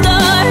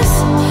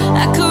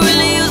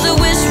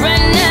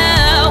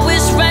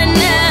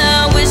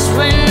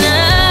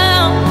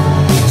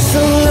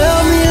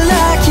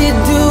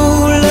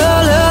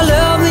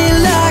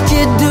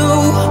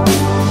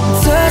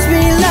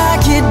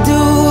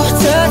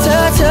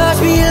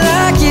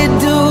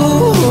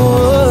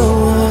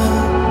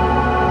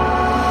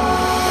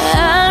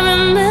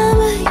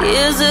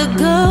Years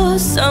ago,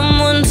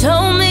 someone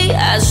told me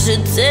I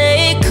should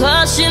take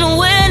caution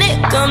when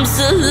it comes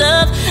to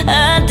love.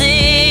 I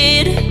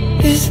did.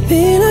 It's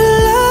been a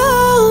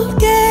long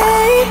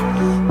day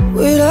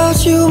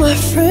without you, my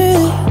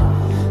friend,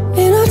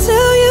 and I'll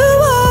tell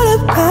you all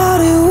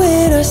about it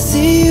when I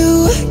see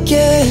you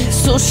again.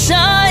 So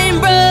shine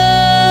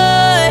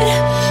bright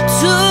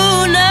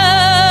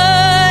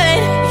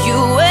tonight.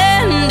 You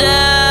and I,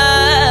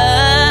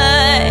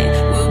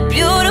 we're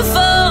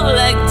beautiful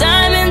like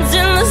diamonds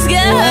in the sky.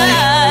 Why?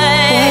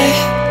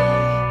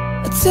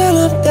 I tell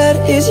him that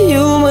it's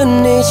human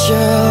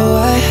nature.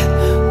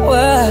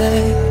 Why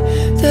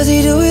does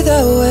he do it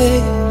that way?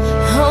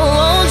 Oh,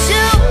 won't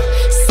you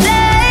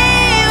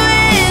stay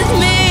with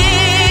me?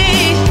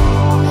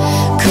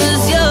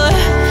 'Cause you're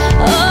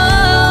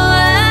all I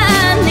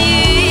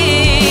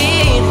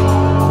need.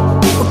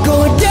 We're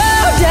going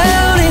down,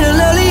 down in a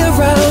lolly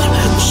around.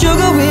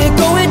 Sugar, we're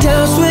going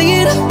down,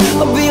 swinging.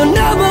 I'll be your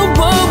number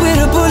one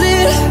with a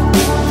bullet.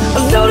 A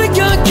loaded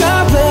gun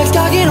complex,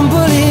 cocking and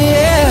bully,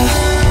 yeah.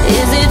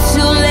 Is it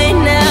too late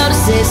now to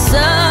say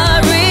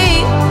sorry?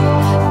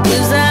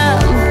 'Cause I'm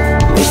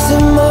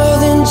missing more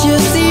than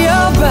just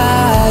your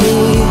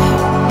body.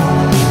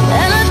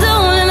 and I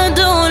don't, and I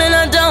don't, and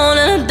I don't,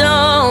 and I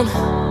don't.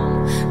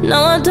 No,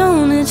 I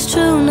don't, it's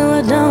true. No,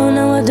 I don't,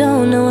 no, I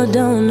don't, no, I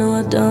don't, no,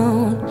 I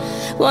don't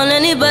want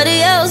anybody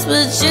else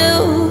but you.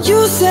 You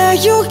say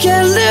you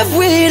can't live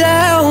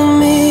without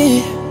me,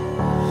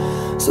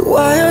 so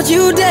why aren't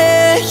you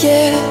there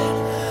yet?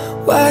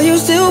 Why are you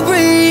still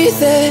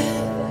breathing?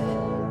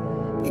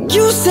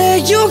 You say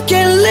you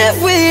can't live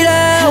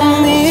without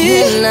me.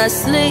 Can I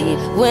sleep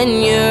when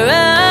you're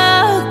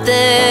out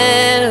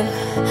there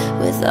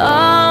with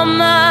all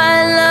my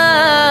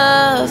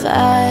love?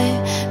 I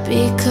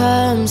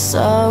become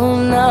so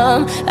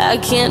numb, I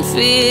can't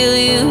feel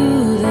you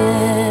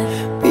there.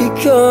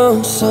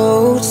 Become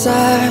so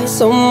tired,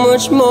 so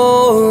much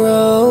more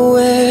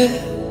aware.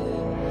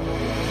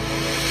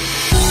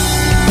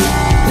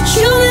 But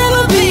you'll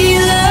never be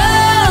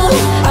alone.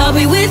 I'll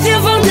be with you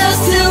from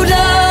dusk till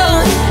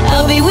dawn.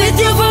 I'll be with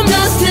you from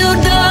dusk till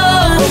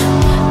dawn.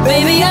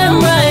 Baby, I'm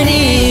right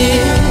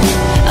here.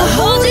 I'll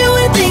hold you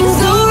when things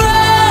go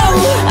wrong.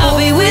 I'll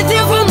be with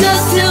you from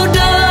dusk till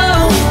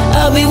dawn.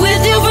 I'll be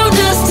with you from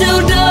dusk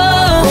till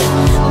dawn.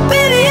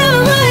 Baby, I'm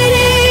right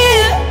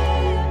here.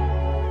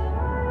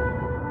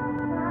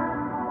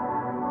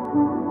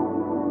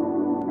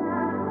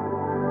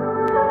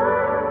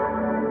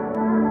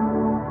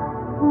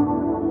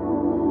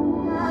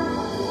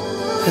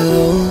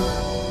 Hello,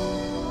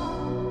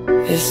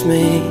 it's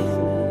me.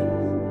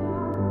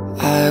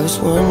 I was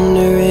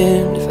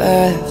wondering if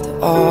after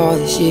all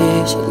these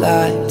years you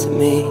lied to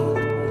me.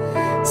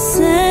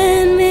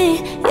 Send me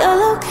your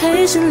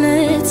location,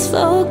 let's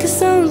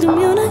focus on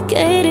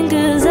communicating.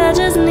 'Cause I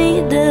just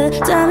need the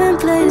time and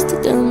place to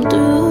come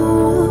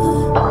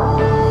through.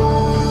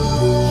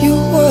 You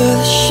were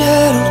the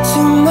shadow to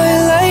my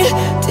light.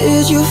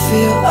 Did you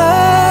feel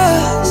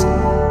us?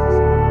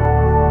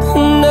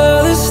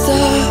 Another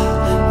star,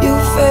 you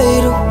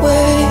fade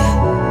away.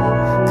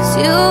 'Cause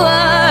you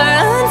are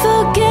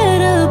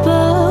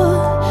unforgettable.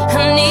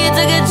 I need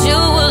to get you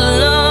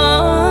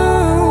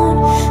alone.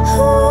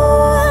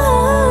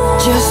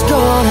 Ooh. Just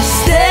gonna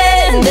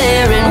Stand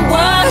there and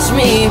watch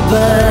me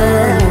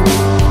burn.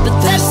 But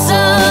that's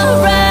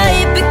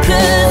alright,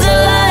 because I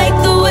like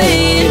the way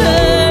it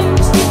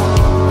hurts.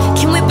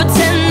 Can we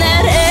pretend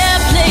that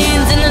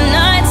airplanes in the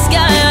night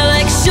sky are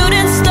like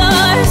shooting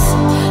stars?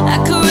 I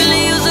could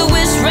really use a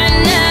wish right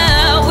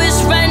now, wish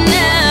right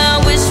now,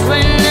 wish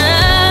right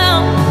now.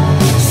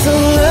 so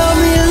love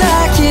me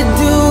like you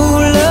do,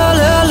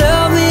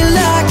 love me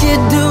like you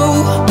do.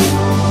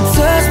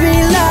 Touch me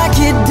like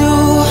you do,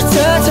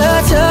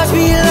 touch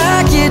me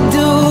like you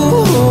do.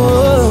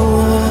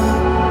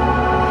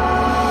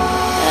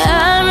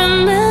 I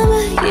remember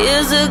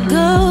years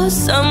ago,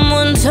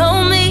 someone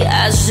told me I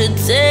should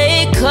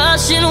take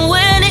caution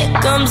when it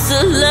comes to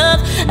love.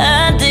 I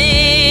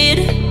did.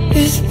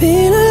 It's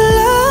been a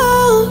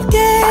long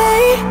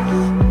day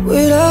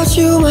without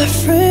you, my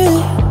friend,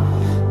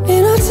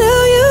 and I'll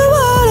tell you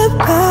all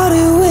about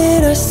it when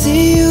I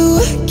see you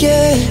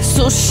again.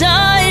 So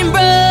shine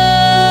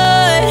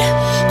bright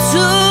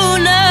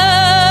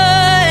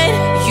tonight.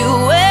 You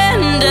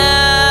and I,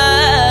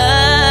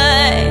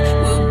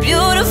 we're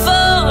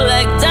beautiful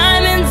like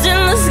diamonds in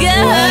the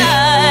sky. Why?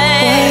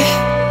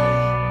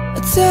 I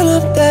tell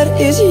him that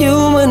it's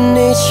human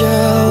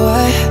nature.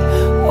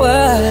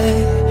 Why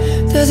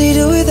does he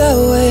do it that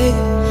way?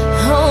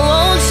 Oh,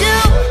 won't you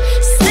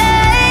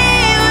stay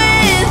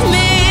with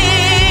me?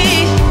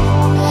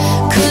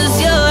 'Cause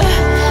you're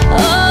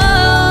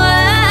all I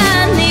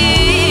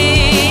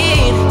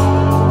need.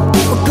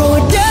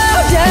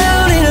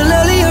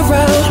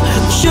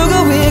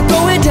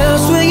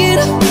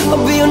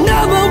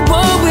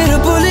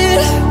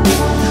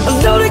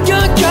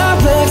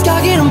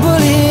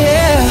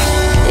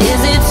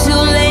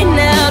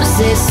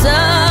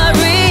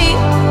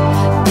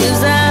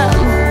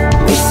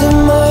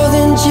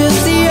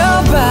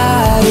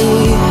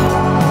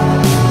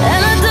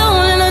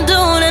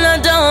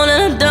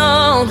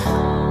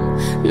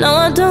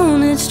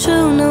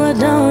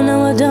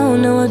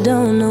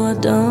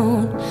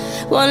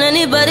 want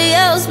anybody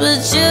else but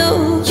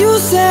you. You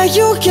say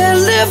you can't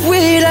live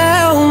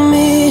without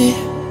me,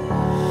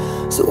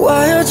 so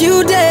why aren't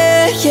you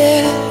dead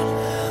yet?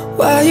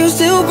 Why are you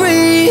still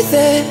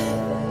breathing?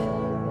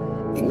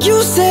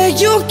 You say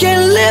you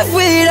can't live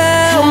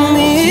without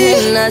me.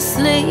 Can I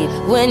sleep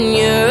when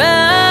you're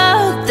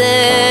out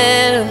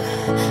there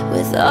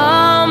with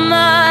all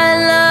my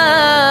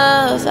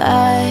love?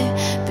 I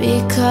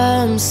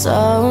become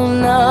so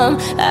numb,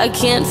 I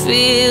can't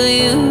feel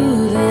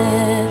you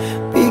there.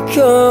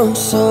 Become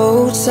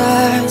so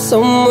tired,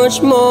 so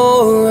much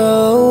more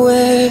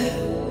aware.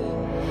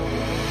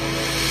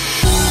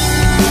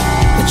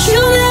 But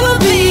you'll never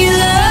be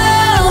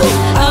alone.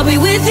 I'll be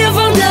with you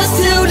from dusk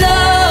till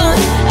dawn.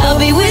 I'll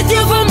be with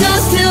you from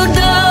dusk till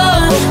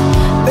dawn.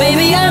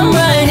 Baby, I'm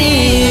right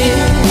here.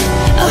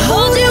 I'll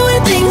hold you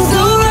when things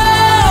go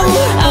wrong.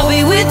 I'll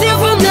be with you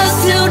from dusk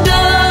till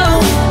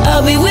dawn.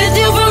 I'll be with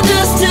you from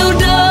dusk till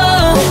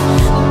dawn.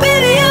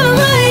 Baby, I'm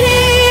right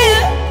here.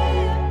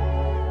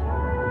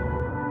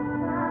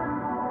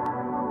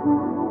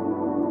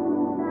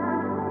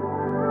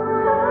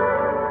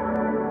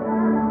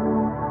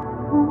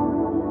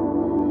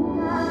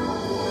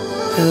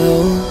 Hello,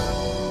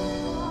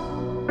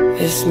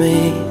 it's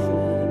me.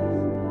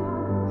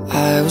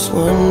 I was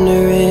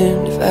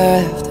wondering if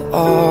after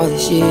all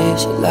these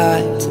years you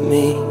lied to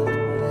me.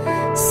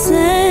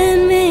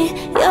 Send me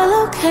your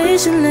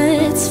location,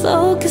 let's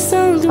focus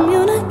on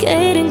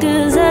communicating,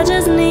 'cause I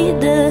just need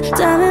the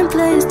time and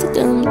place to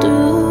come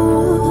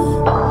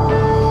through.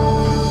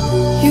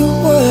 You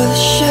were the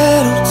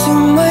shadow to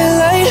my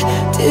light.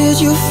 Did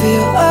you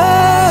feel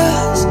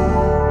us?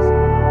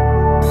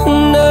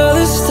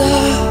 Another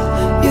star,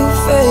 you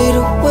fade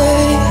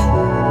away.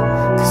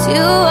 'Cause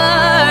you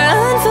are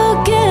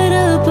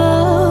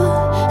unforgettable.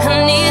 I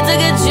need to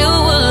get you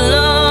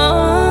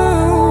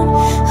alone.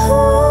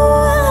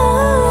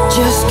 Ooh.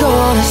 Just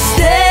gonna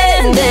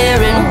Stand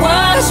there and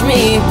watch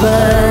me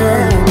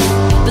burn,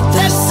 but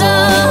that's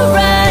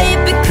alright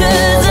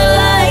because I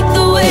like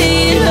the way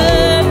it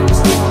hurts.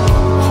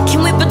 Can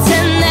we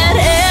pretend that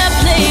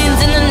airplanes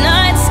in the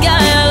night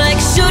sky are like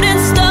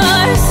shooting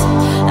stars?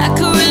 I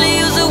could really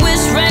use a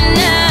wish right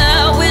now,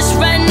 wish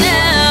right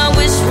now,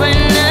 wish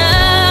right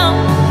now.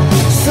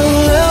 So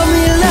love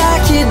me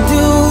like you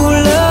do,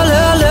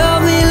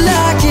 love me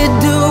like you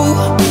do.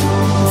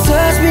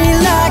 Touch me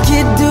like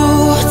you do,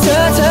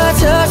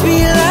 touch me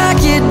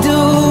like you do.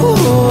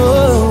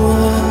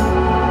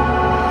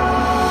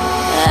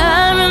 I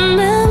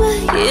remember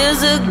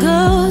years ago,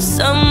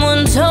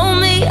 someone told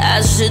me I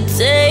should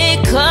take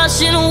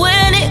caution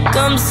when it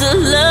comes to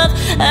love.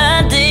 I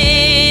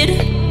did.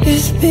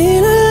 It's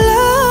been a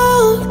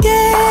long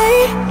day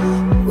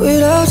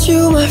without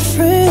you, my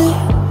friend,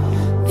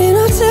 and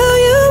I'll tell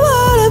you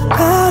all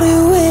about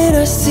it when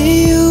I see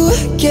you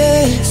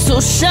again. So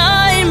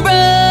shine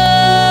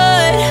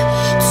bright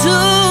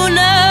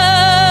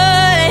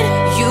tonight.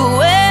 You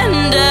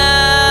and I,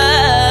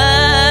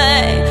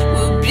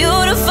 we're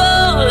beautiful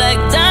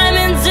like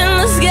diamonds in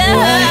the sky.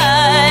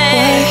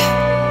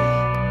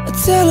 I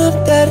tell him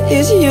that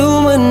it's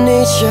human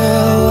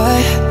nature.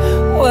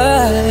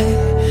 Why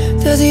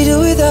does he do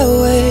it that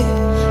way?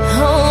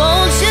 Oh,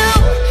 won't you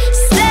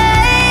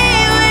stay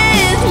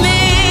with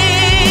me?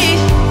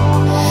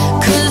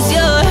 'Cause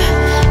you're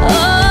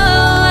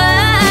all I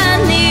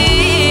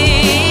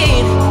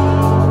need.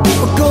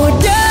 We're going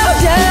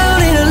down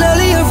in a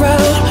lovely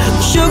around.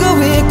 Sugar,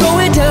 we're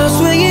going down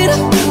swinging.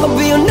 I'll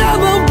be your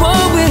number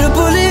one with a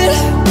bullet.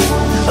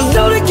 A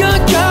loaded gun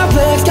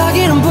complex,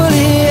 cocking and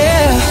bullet,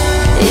 yeah.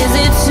 Is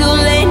it too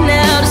late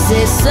now to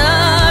say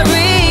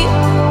sorry?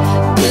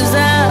 'Cause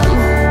I'm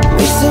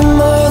Missing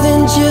more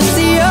than just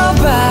your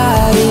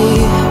body.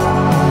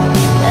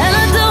 and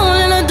I don't,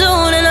 and I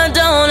don't, and I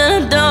don't, and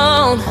I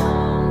don't.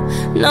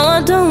 No, I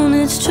don't,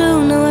 it's true.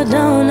 No, I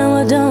don't, no,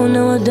 I don't,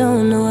 no, I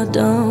don't, no, I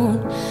don't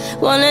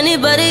want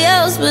anybody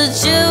else but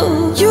you.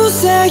 You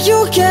say you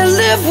can't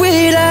live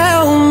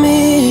without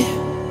me,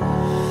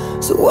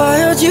 so why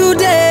aren't you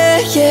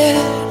dead yet?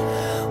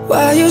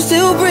 Why are you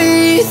still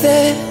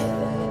breathing?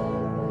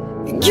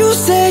 You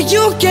say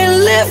you can't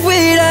live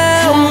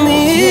without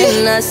me.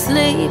 Can I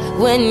sleep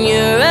when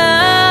you're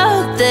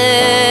out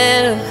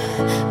there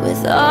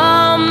with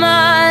all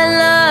my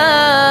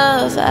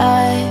love?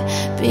 I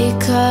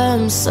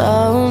become so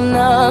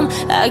numb,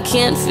 I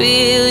can't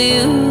feel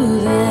you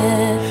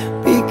there.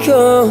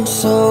 Become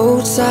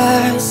so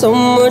tired, so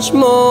much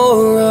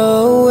more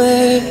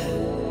aware.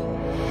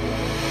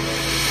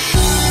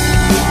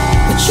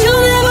 But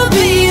you'll never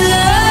be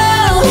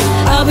alone.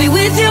 I'll be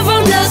with you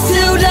from dusk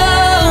till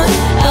dawn.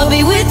 I'll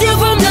be with you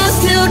from dusk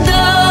till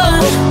dawn.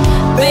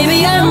 Baby,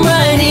 I'm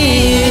right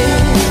here.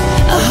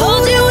 I'll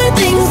hold you when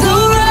things go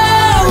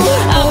wrong.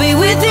 I'll be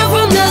with you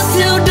from dusk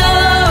till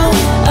dawn.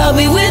 I'll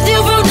be with you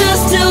from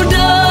dusk till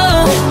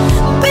dawn.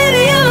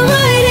 Baby, I'm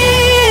right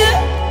here.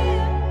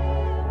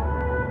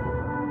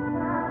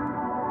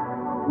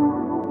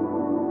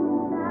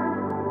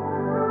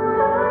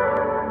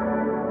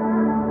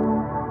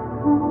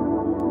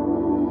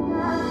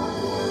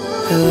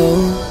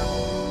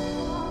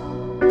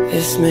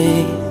 it's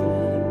me.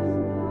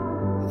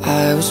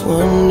 I was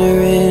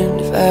wondering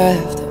if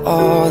after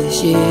all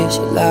these years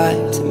you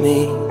lied to me.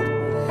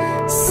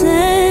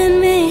 Send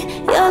me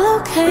your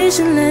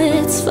location,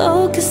 let's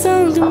focus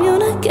on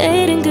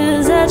communicating,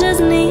 'cause I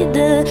just need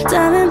the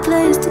time and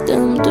place to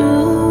come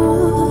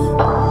through.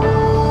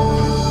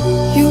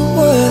 You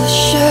were the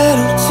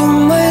shadow to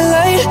my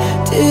light.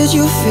 Did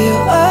you feel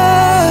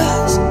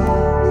us?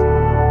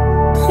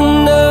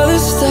 Another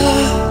star,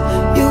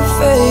 you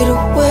fade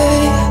away.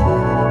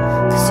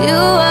 'Cause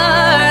you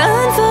are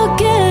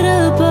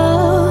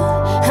unforgettable.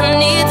 I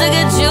need to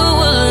get you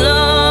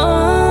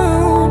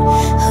alone.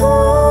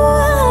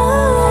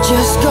 Ooh,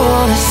 Just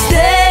gonna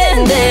stand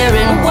there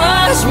and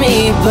watch me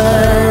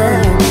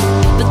burn.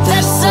 But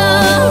that's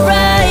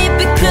alright,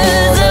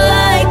 because I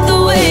like the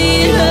way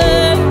it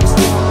hurts.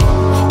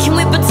 Can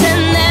we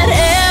pretend that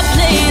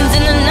airplanes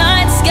in the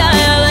night sky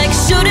are like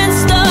shooting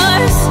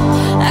stars?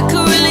 I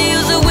could really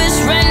use a wish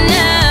right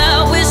now,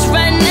 wish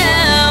right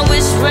now,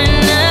 wish right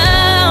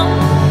now.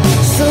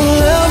 So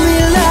love me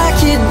like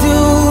you do,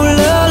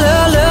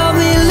 love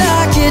me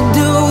like you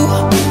do.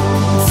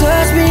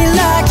 Touch me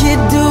like you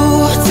do,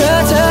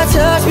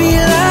 touch me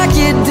like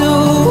you do.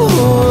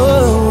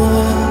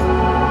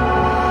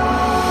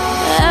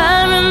 I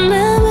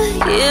remember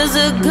years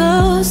ago,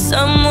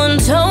 someone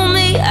told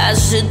me I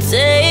should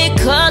take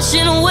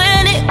caution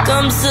when it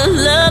comes to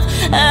love.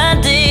 I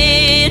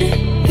did.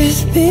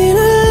 It's been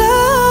a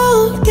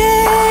long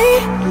day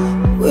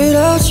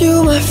without you,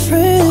 my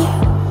friend,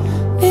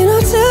 and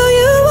I'll tell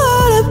you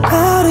all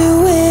about it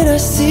when I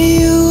see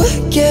you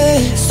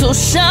again. So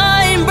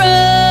shine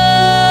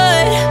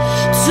bright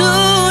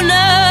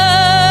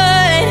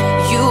tonight.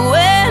 You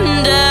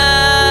and I,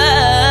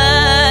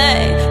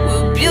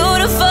 we're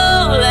beautiful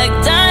like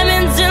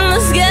diamonds in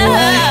the sky.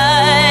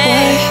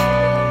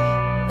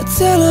 I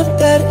tell him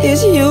that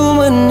it's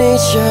human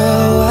nature.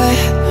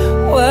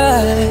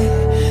 Why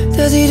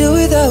does he do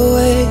it that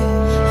way?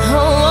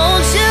 Oh,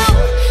 won't you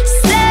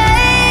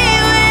stay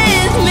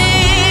with me?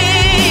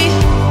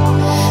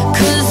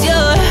 'Cause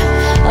you're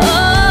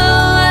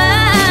all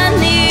I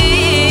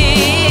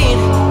need.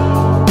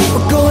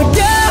 We're going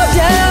down,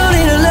 down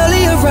in a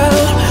lovely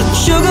around.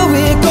 Sugar,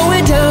 we're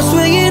going down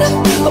swinging.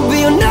 I'll be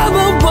your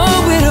number one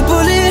with a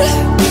bullet.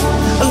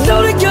 A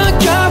loaded gun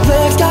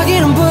complex,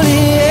 cocking and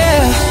bullet,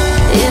 yeah.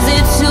 Is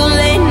it too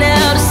late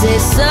now to say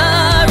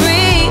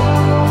sorry?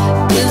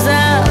 'Cause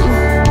I'm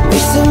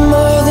Missing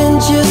more than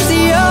just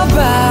your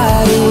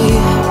body.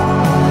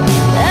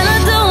 and I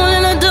don't,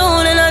 and I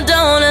don't, and I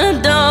don't, and I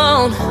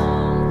don't.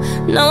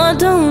 No, I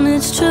don't,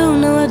 it's true.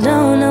 No, I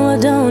don't, no, I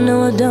don't, no,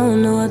 I don't,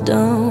 no, I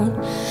don't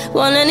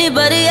want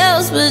anybody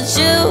else but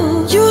you.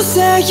 You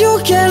said you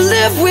can't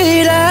live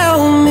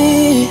without me,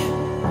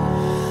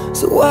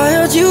 so why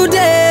aren't you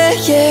dead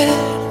yet?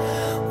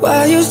 Why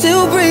are you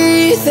still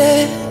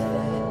breathing?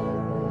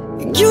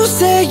 You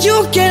said you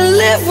can't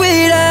live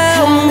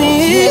without me.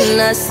 Can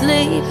I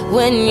sleep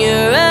when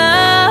you're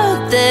out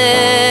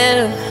there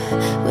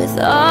with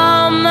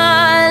all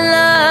my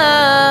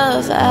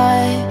love?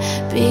 I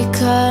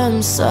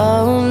become so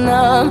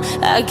numb,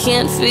 I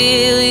can't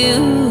feel you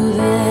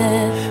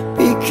there.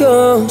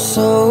 Become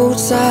so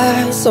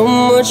tired, so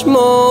much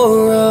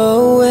more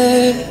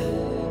aware.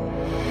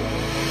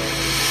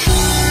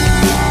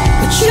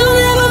 But you'll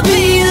never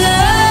be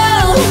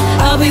alone.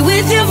 I'll be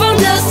with you from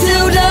dusk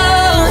till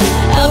dawn.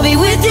 I'll be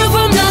with you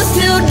from dusk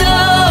till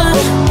dawn.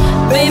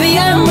 Baby,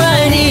 I'm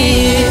right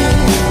here.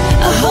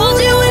 I'll hold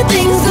you when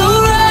things go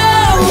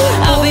wrong.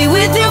 I'll be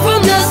with you from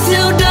dusk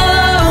till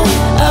dawn.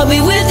 I'll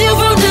be with you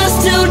from dusk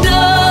till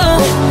dawn.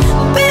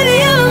 Baby,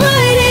 I'm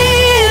right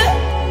here.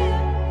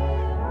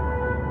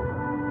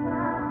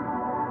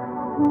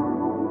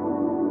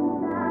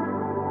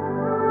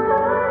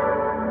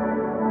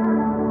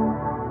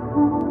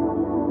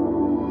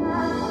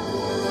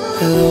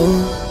 Hello,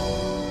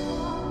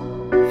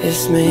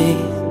 it's me.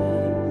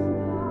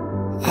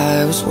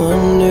 I was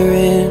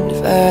wondering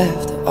if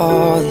after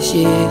all these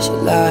years you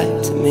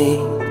lied to me.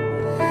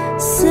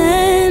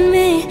 Send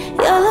me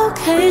your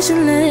location,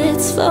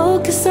 let's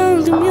focus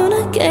on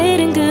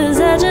communicating, 'cause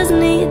I just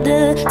need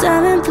the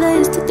time and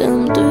place to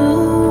come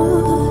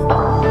through.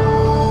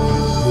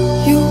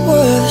 You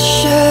were the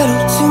shadow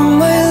to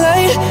my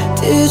light.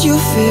 Did you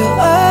feel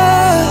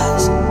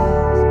us?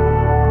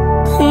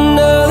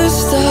 Another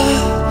star,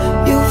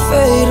 you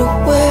fade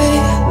away.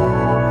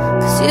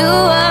 'Cause you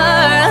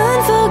are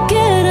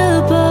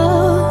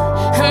unforgettable.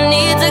 I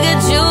need to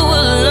get you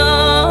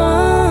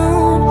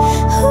alone.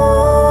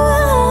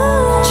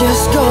 Ooh,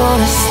 Just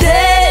gonna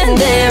stand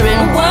there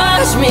and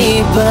watch me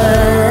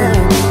burn.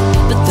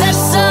 But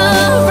that's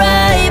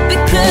alright,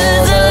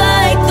 because I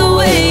like the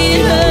way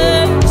it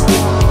hurts.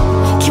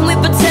 Can we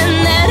pretend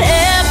that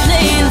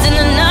airplanes in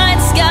the night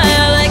sky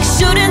are like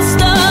shooting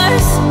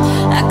stars?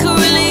 I could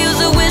really use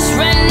a wish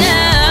right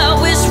now,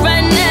 wish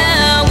right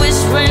now, wish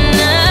right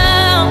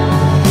now.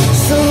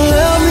 So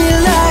love me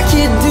like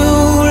you do,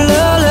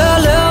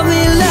 love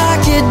me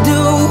like you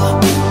do.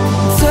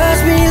 Touch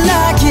me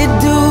like you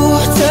do,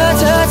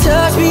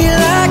 touch me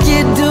like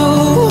you do.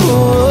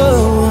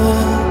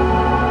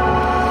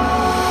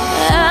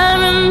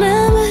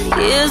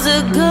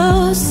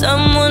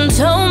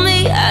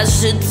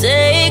 should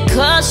take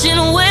caution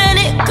when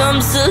it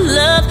comes to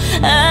love.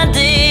 I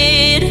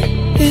did.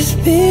 It's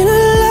been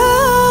a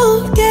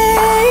long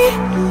day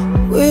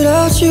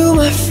without you,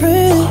 my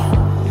friend,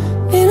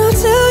 and I'll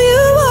tell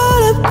you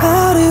all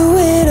about it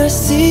when I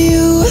see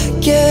you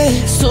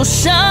again. So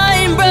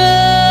shine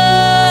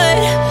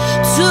bright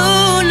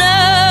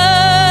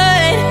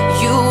tonight.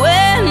 You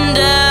and I,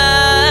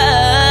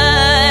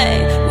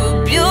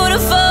 we're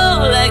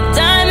beautiful like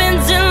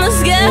diamonds in the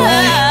sky. Why?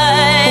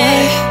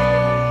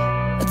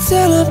 I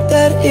tell him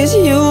that it's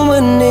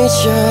human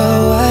nature.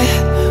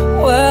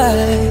 Why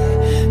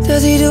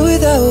does he do it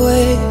that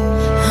way?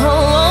 Oh,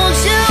 won't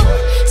you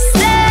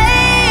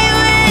stay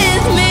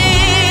with me?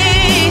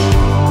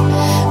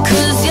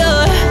 'Cause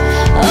you're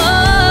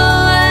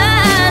all I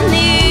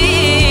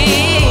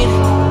need.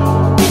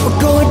 We're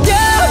going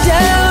down,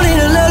 down in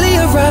a lovely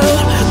around.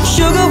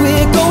 Sugar,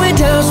 we're going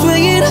down,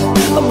 swinging.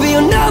 I'll be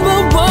your number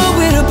one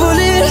with a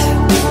bullet.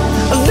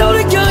 A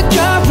loaded gun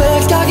complex,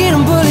 cocking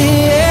and bully,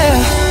 yeah.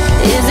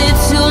 Is it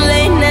too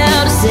late now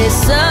to say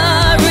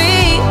sorry?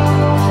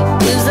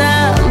 'Cause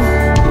I'm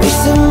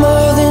missing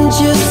more than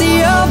just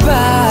your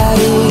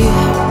body.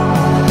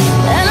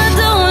 and I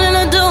don't, and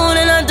I don't,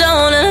 and I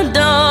don't, and I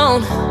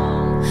don't.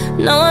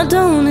 No, I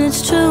don't, it's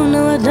true.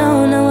 No, I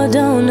don't, no, I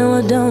don't, no,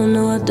 I don't,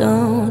 no, I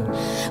don't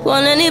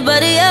want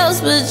anybody else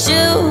but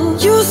you.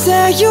 You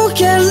say you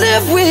can't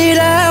live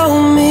without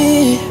me,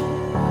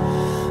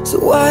 so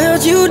why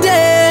aren't you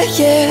there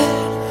yet?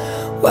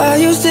 Why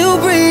are you still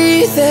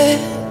breathing?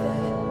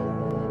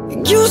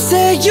 You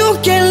say you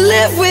can't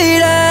live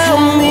without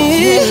me.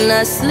 Can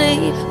I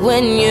sleep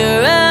when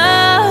you're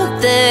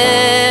out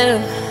there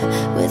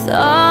with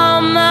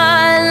all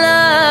my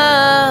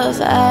love?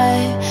 I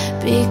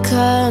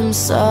become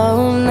so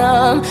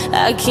numb,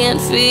 I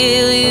can't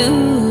feel you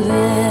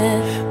there.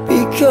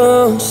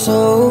 Become so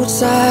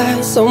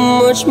tired, so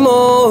much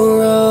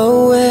more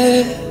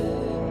aware.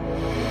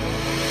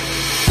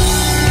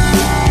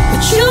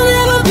 But you'll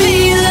never be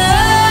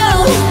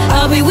alone.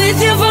 I'll be with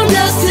you from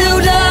dusk till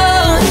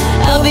dawn.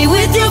 I'll be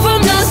with you from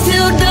dusk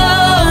till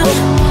dawn.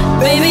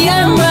 Baby,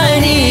 I'm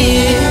right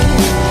here.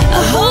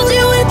 I'll hold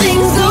you when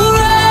things go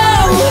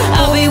wrong.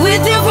 I'll be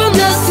with you from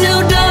dusk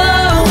till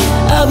dawn.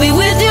 I'll be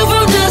with you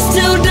from dusk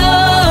till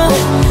dawn.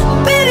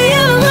 Baby,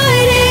 I'm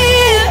right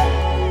here.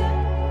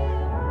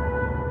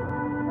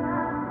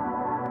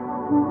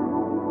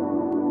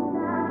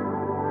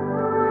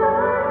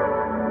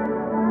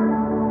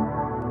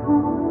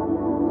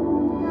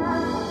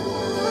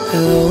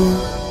 Hello,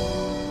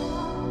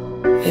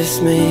 it's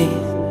me.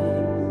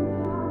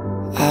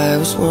 I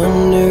was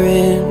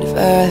wondering if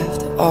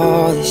after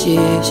all these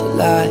years you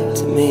lied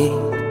to me.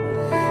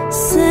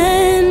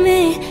 Send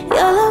me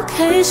your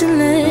location,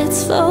 let's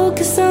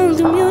focus on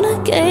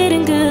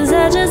communicating. 'Cause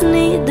I just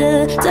need the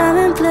time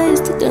and place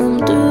to come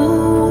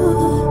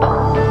through.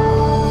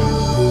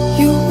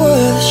 You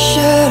were the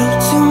shadow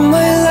to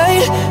my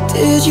light.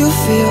 Did you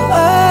feel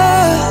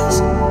us?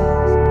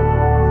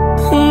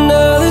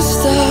 Another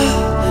star,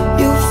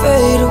 you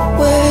fade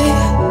away.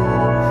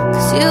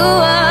 'Cause you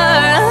are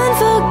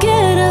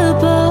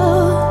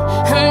unforgettable.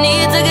 I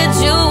need to get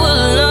you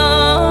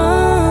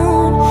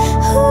alone.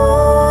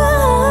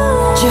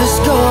 Ooh. Just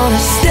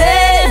gonna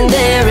Stand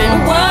there and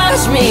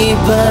watch me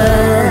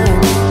burn.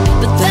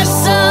 But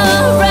that's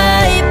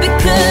alright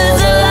because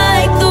I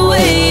like the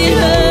way it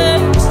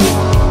hurts.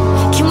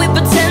 Can we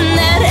pretend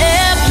that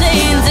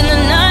airplanes in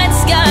the night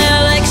sky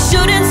are like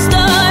shooting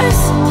stars?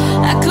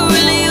 I could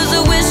really use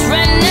a wish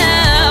right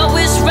now,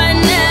 wish right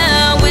now,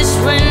 wish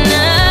right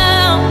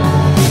now.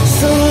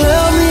 so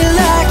love me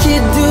like you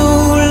do,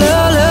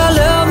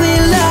 love me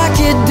like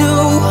you do.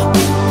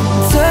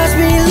 Touch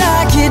me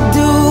like you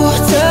do,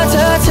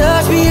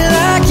 touch me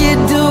like you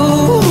do.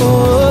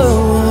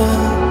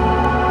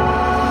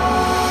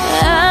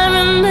 I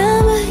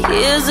remember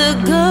years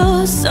ago,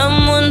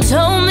 someone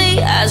told me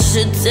I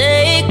should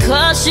take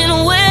caution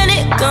when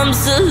it comes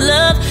to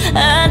love. I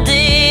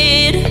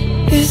did.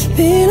 It's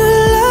been a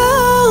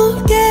long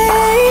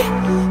day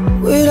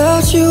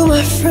without you,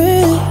 my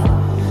friend,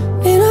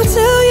 and I'll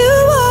tell you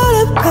all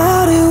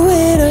about it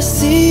when I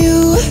see you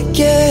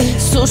again.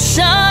 So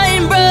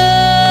shine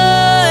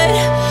bright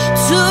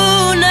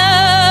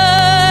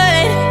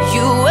tonight.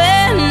 You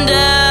and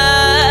I,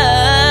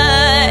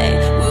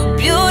 we're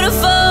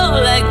beautiful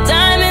like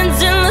diamonds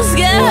in the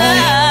sky. Why?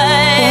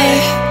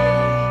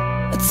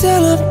 I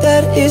tell him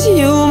that it's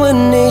human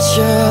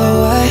nature.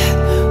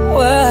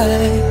 Why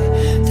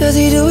does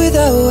he do it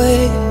that way?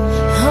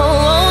 Oh,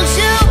 won't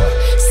you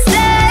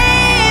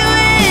stay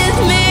with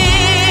me?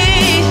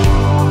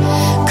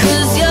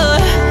 'Cause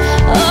you're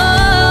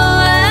all I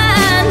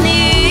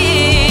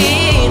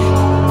need.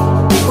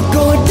 We're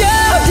going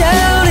down,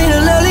 down in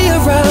a lovely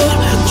around.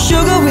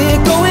 Sugar,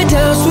 we're going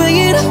down,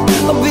 swinging.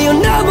 I'll be your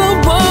number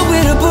one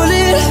with a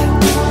bullet.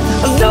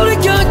 A loaded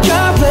gun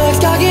complex,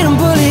 cocking and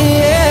bully,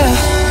 yeah.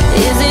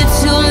 Is it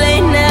too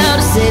late now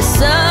to say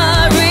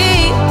sorry?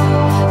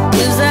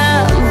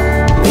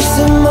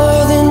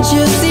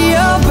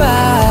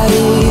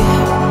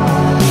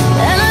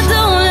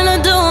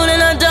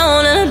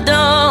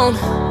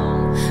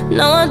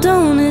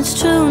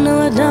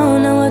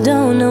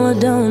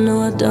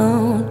 no, I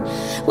don't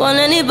want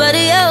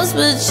anybody else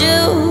but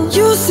you.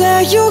 You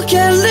say you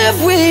can't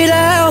live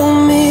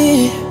without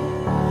me,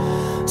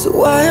 so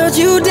why aren't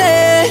you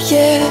there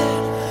yet?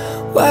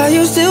 Why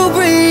you still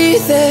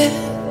breathing?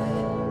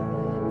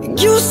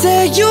 You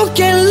say you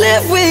can't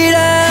live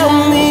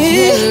without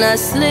me. Can I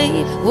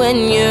sleep when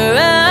you're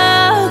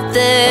out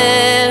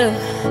there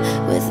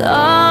with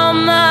all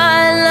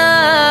my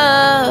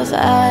love?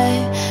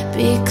 I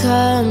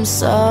become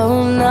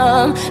so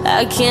numb,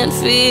 I can't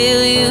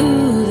feel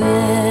you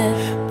there.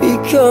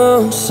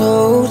 Become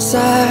so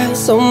tired,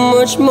 so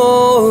much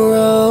more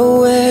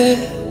aware.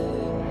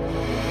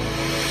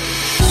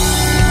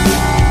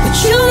 But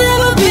you'll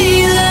never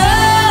be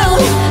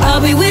alone.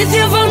 I'll be with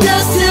you from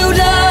dusk till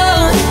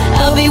dawn.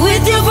 I'll be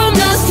with you from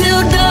dusk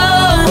till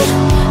dawn.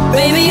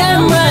 Baby,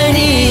 I'm right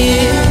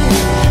here.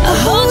 I'll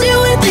hold you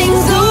when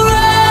things go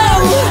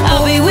wrong.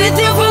 I'll be with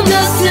you from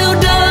dusk till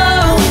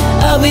dawn.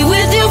 I'll be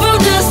with you from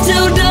dusk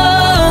till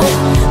dawn.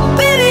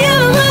 Baby,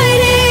 I'm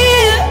right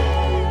here.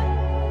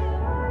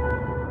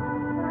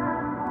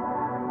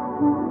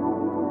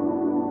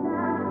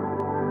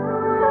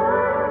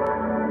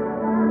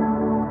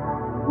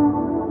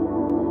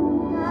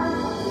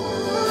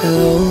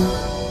 Hello,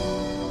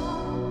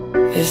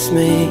 it's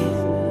me.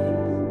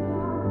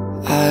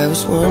 I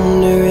was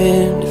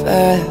wondering if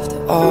after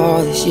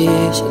all these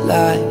years you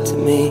lied to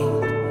me.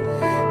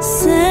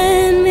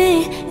 Send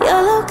me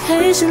your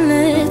location,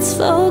 let's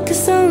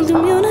focus on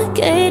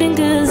communicating,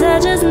 'cause I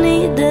just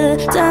need the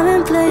time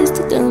and place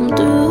to come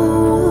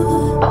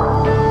through.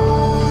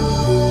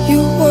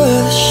 You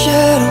were the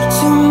shadow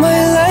to my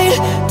light.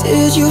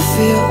 Did you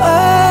feel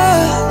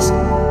us?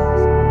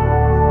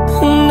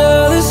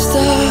 Another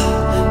star,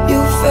 you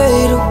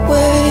fade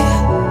away.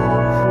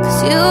 'Cause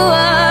you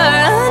are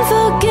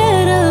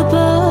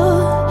unforgettable.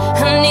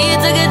 I need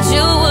to get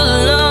you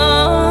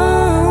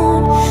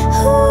alone.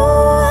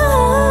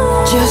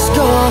 Ooh. Just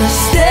gonna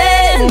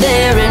Stand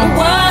there and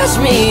watch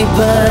me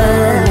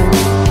burn.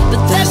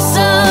 But that's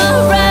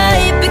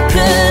alright,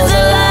 because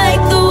I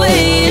like the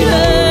way it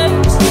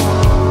hurts.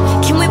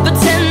 Can we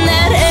pretend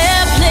that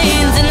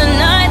airplanes in the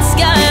night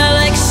sky are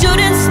like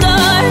shooting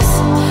stars?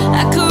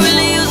 I could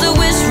really use a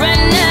wish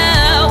right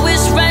now,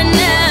 wish right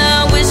now,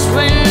 wish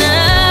right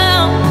now.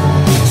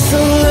 so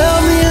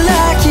love me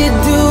like you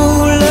do,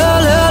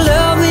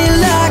 love me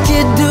like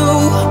you do.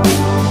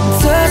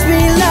 Touch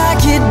me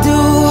like you do,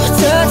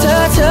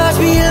 touch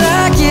me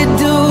like you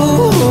do.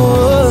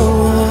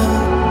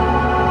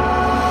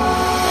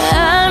 I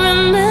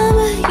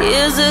remember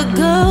years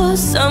ago,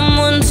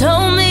 someone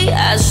told me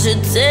I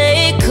should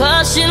take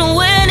caution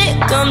when it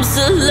comes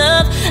to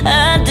love. I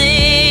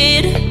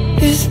did.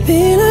 It's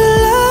been a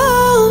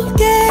long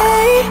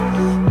day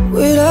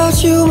without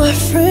you, my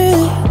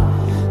friend,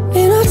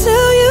 and I'll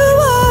tell you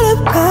all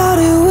about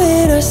it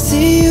when I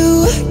see you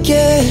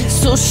again.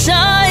 So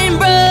shine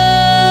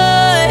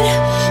bright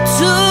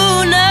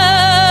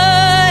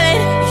tonight.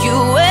 You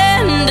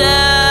and I,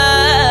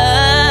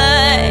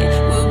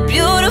 we're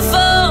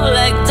beautiful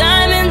like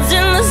diamonds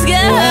in the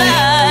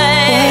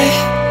sky.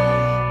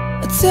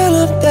 I tell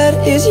him that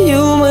it's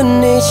human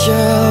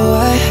nature.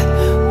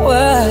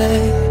 Why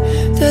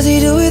does he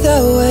do it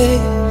that way?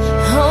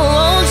 Oh,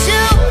 won't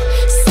you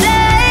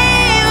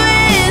stay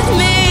with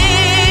me?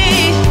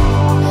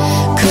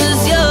 'Cause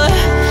you're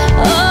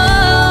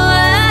all I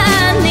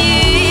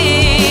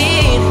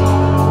need.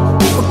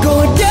 We're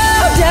going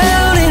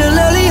down in a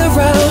lovely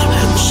around.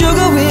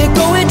 Sugar, we're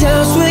going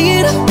down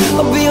swinging.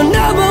 I'll be your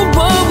number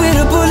one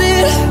with a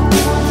bullet.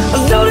 A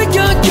loaded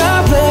gun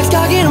complex,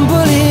 cocking and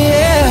bully,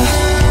 yeah.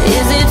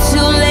 Is it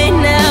too late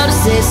now to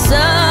say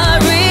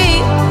sorry?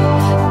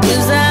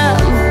 'Cause I'm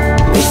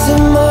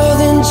Missing more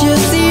than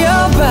just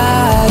your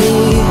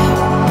body.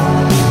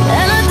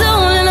 and I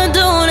don't, and I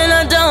don't, and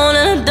I don't,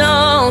 and I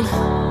don't.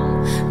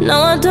 No,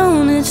 I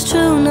don't, it's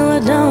true. No, I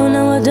don't,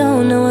 no, I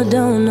don't, no, I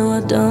don't, no,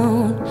 I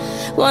don't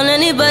want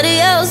anybody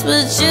else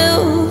but you.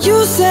 You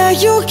say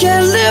you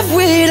can't live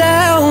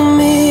without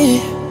me,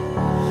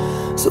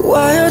 so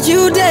why aren't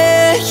you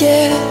there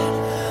yet?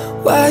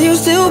 Why you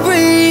still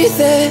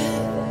breathing?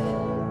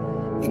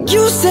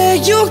 You say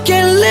you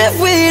can't live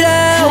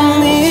without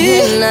me.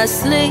 Can I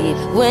sleep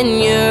when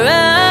you're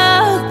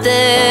out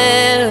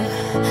there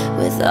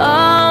with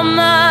all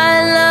my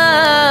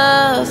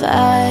love?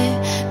 I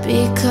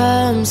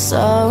become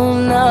so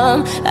numb,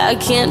 I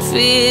can't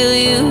feel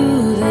you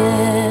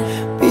there.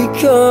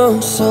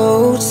 Become so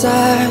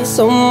tired,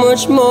 so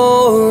much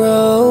more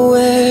aware.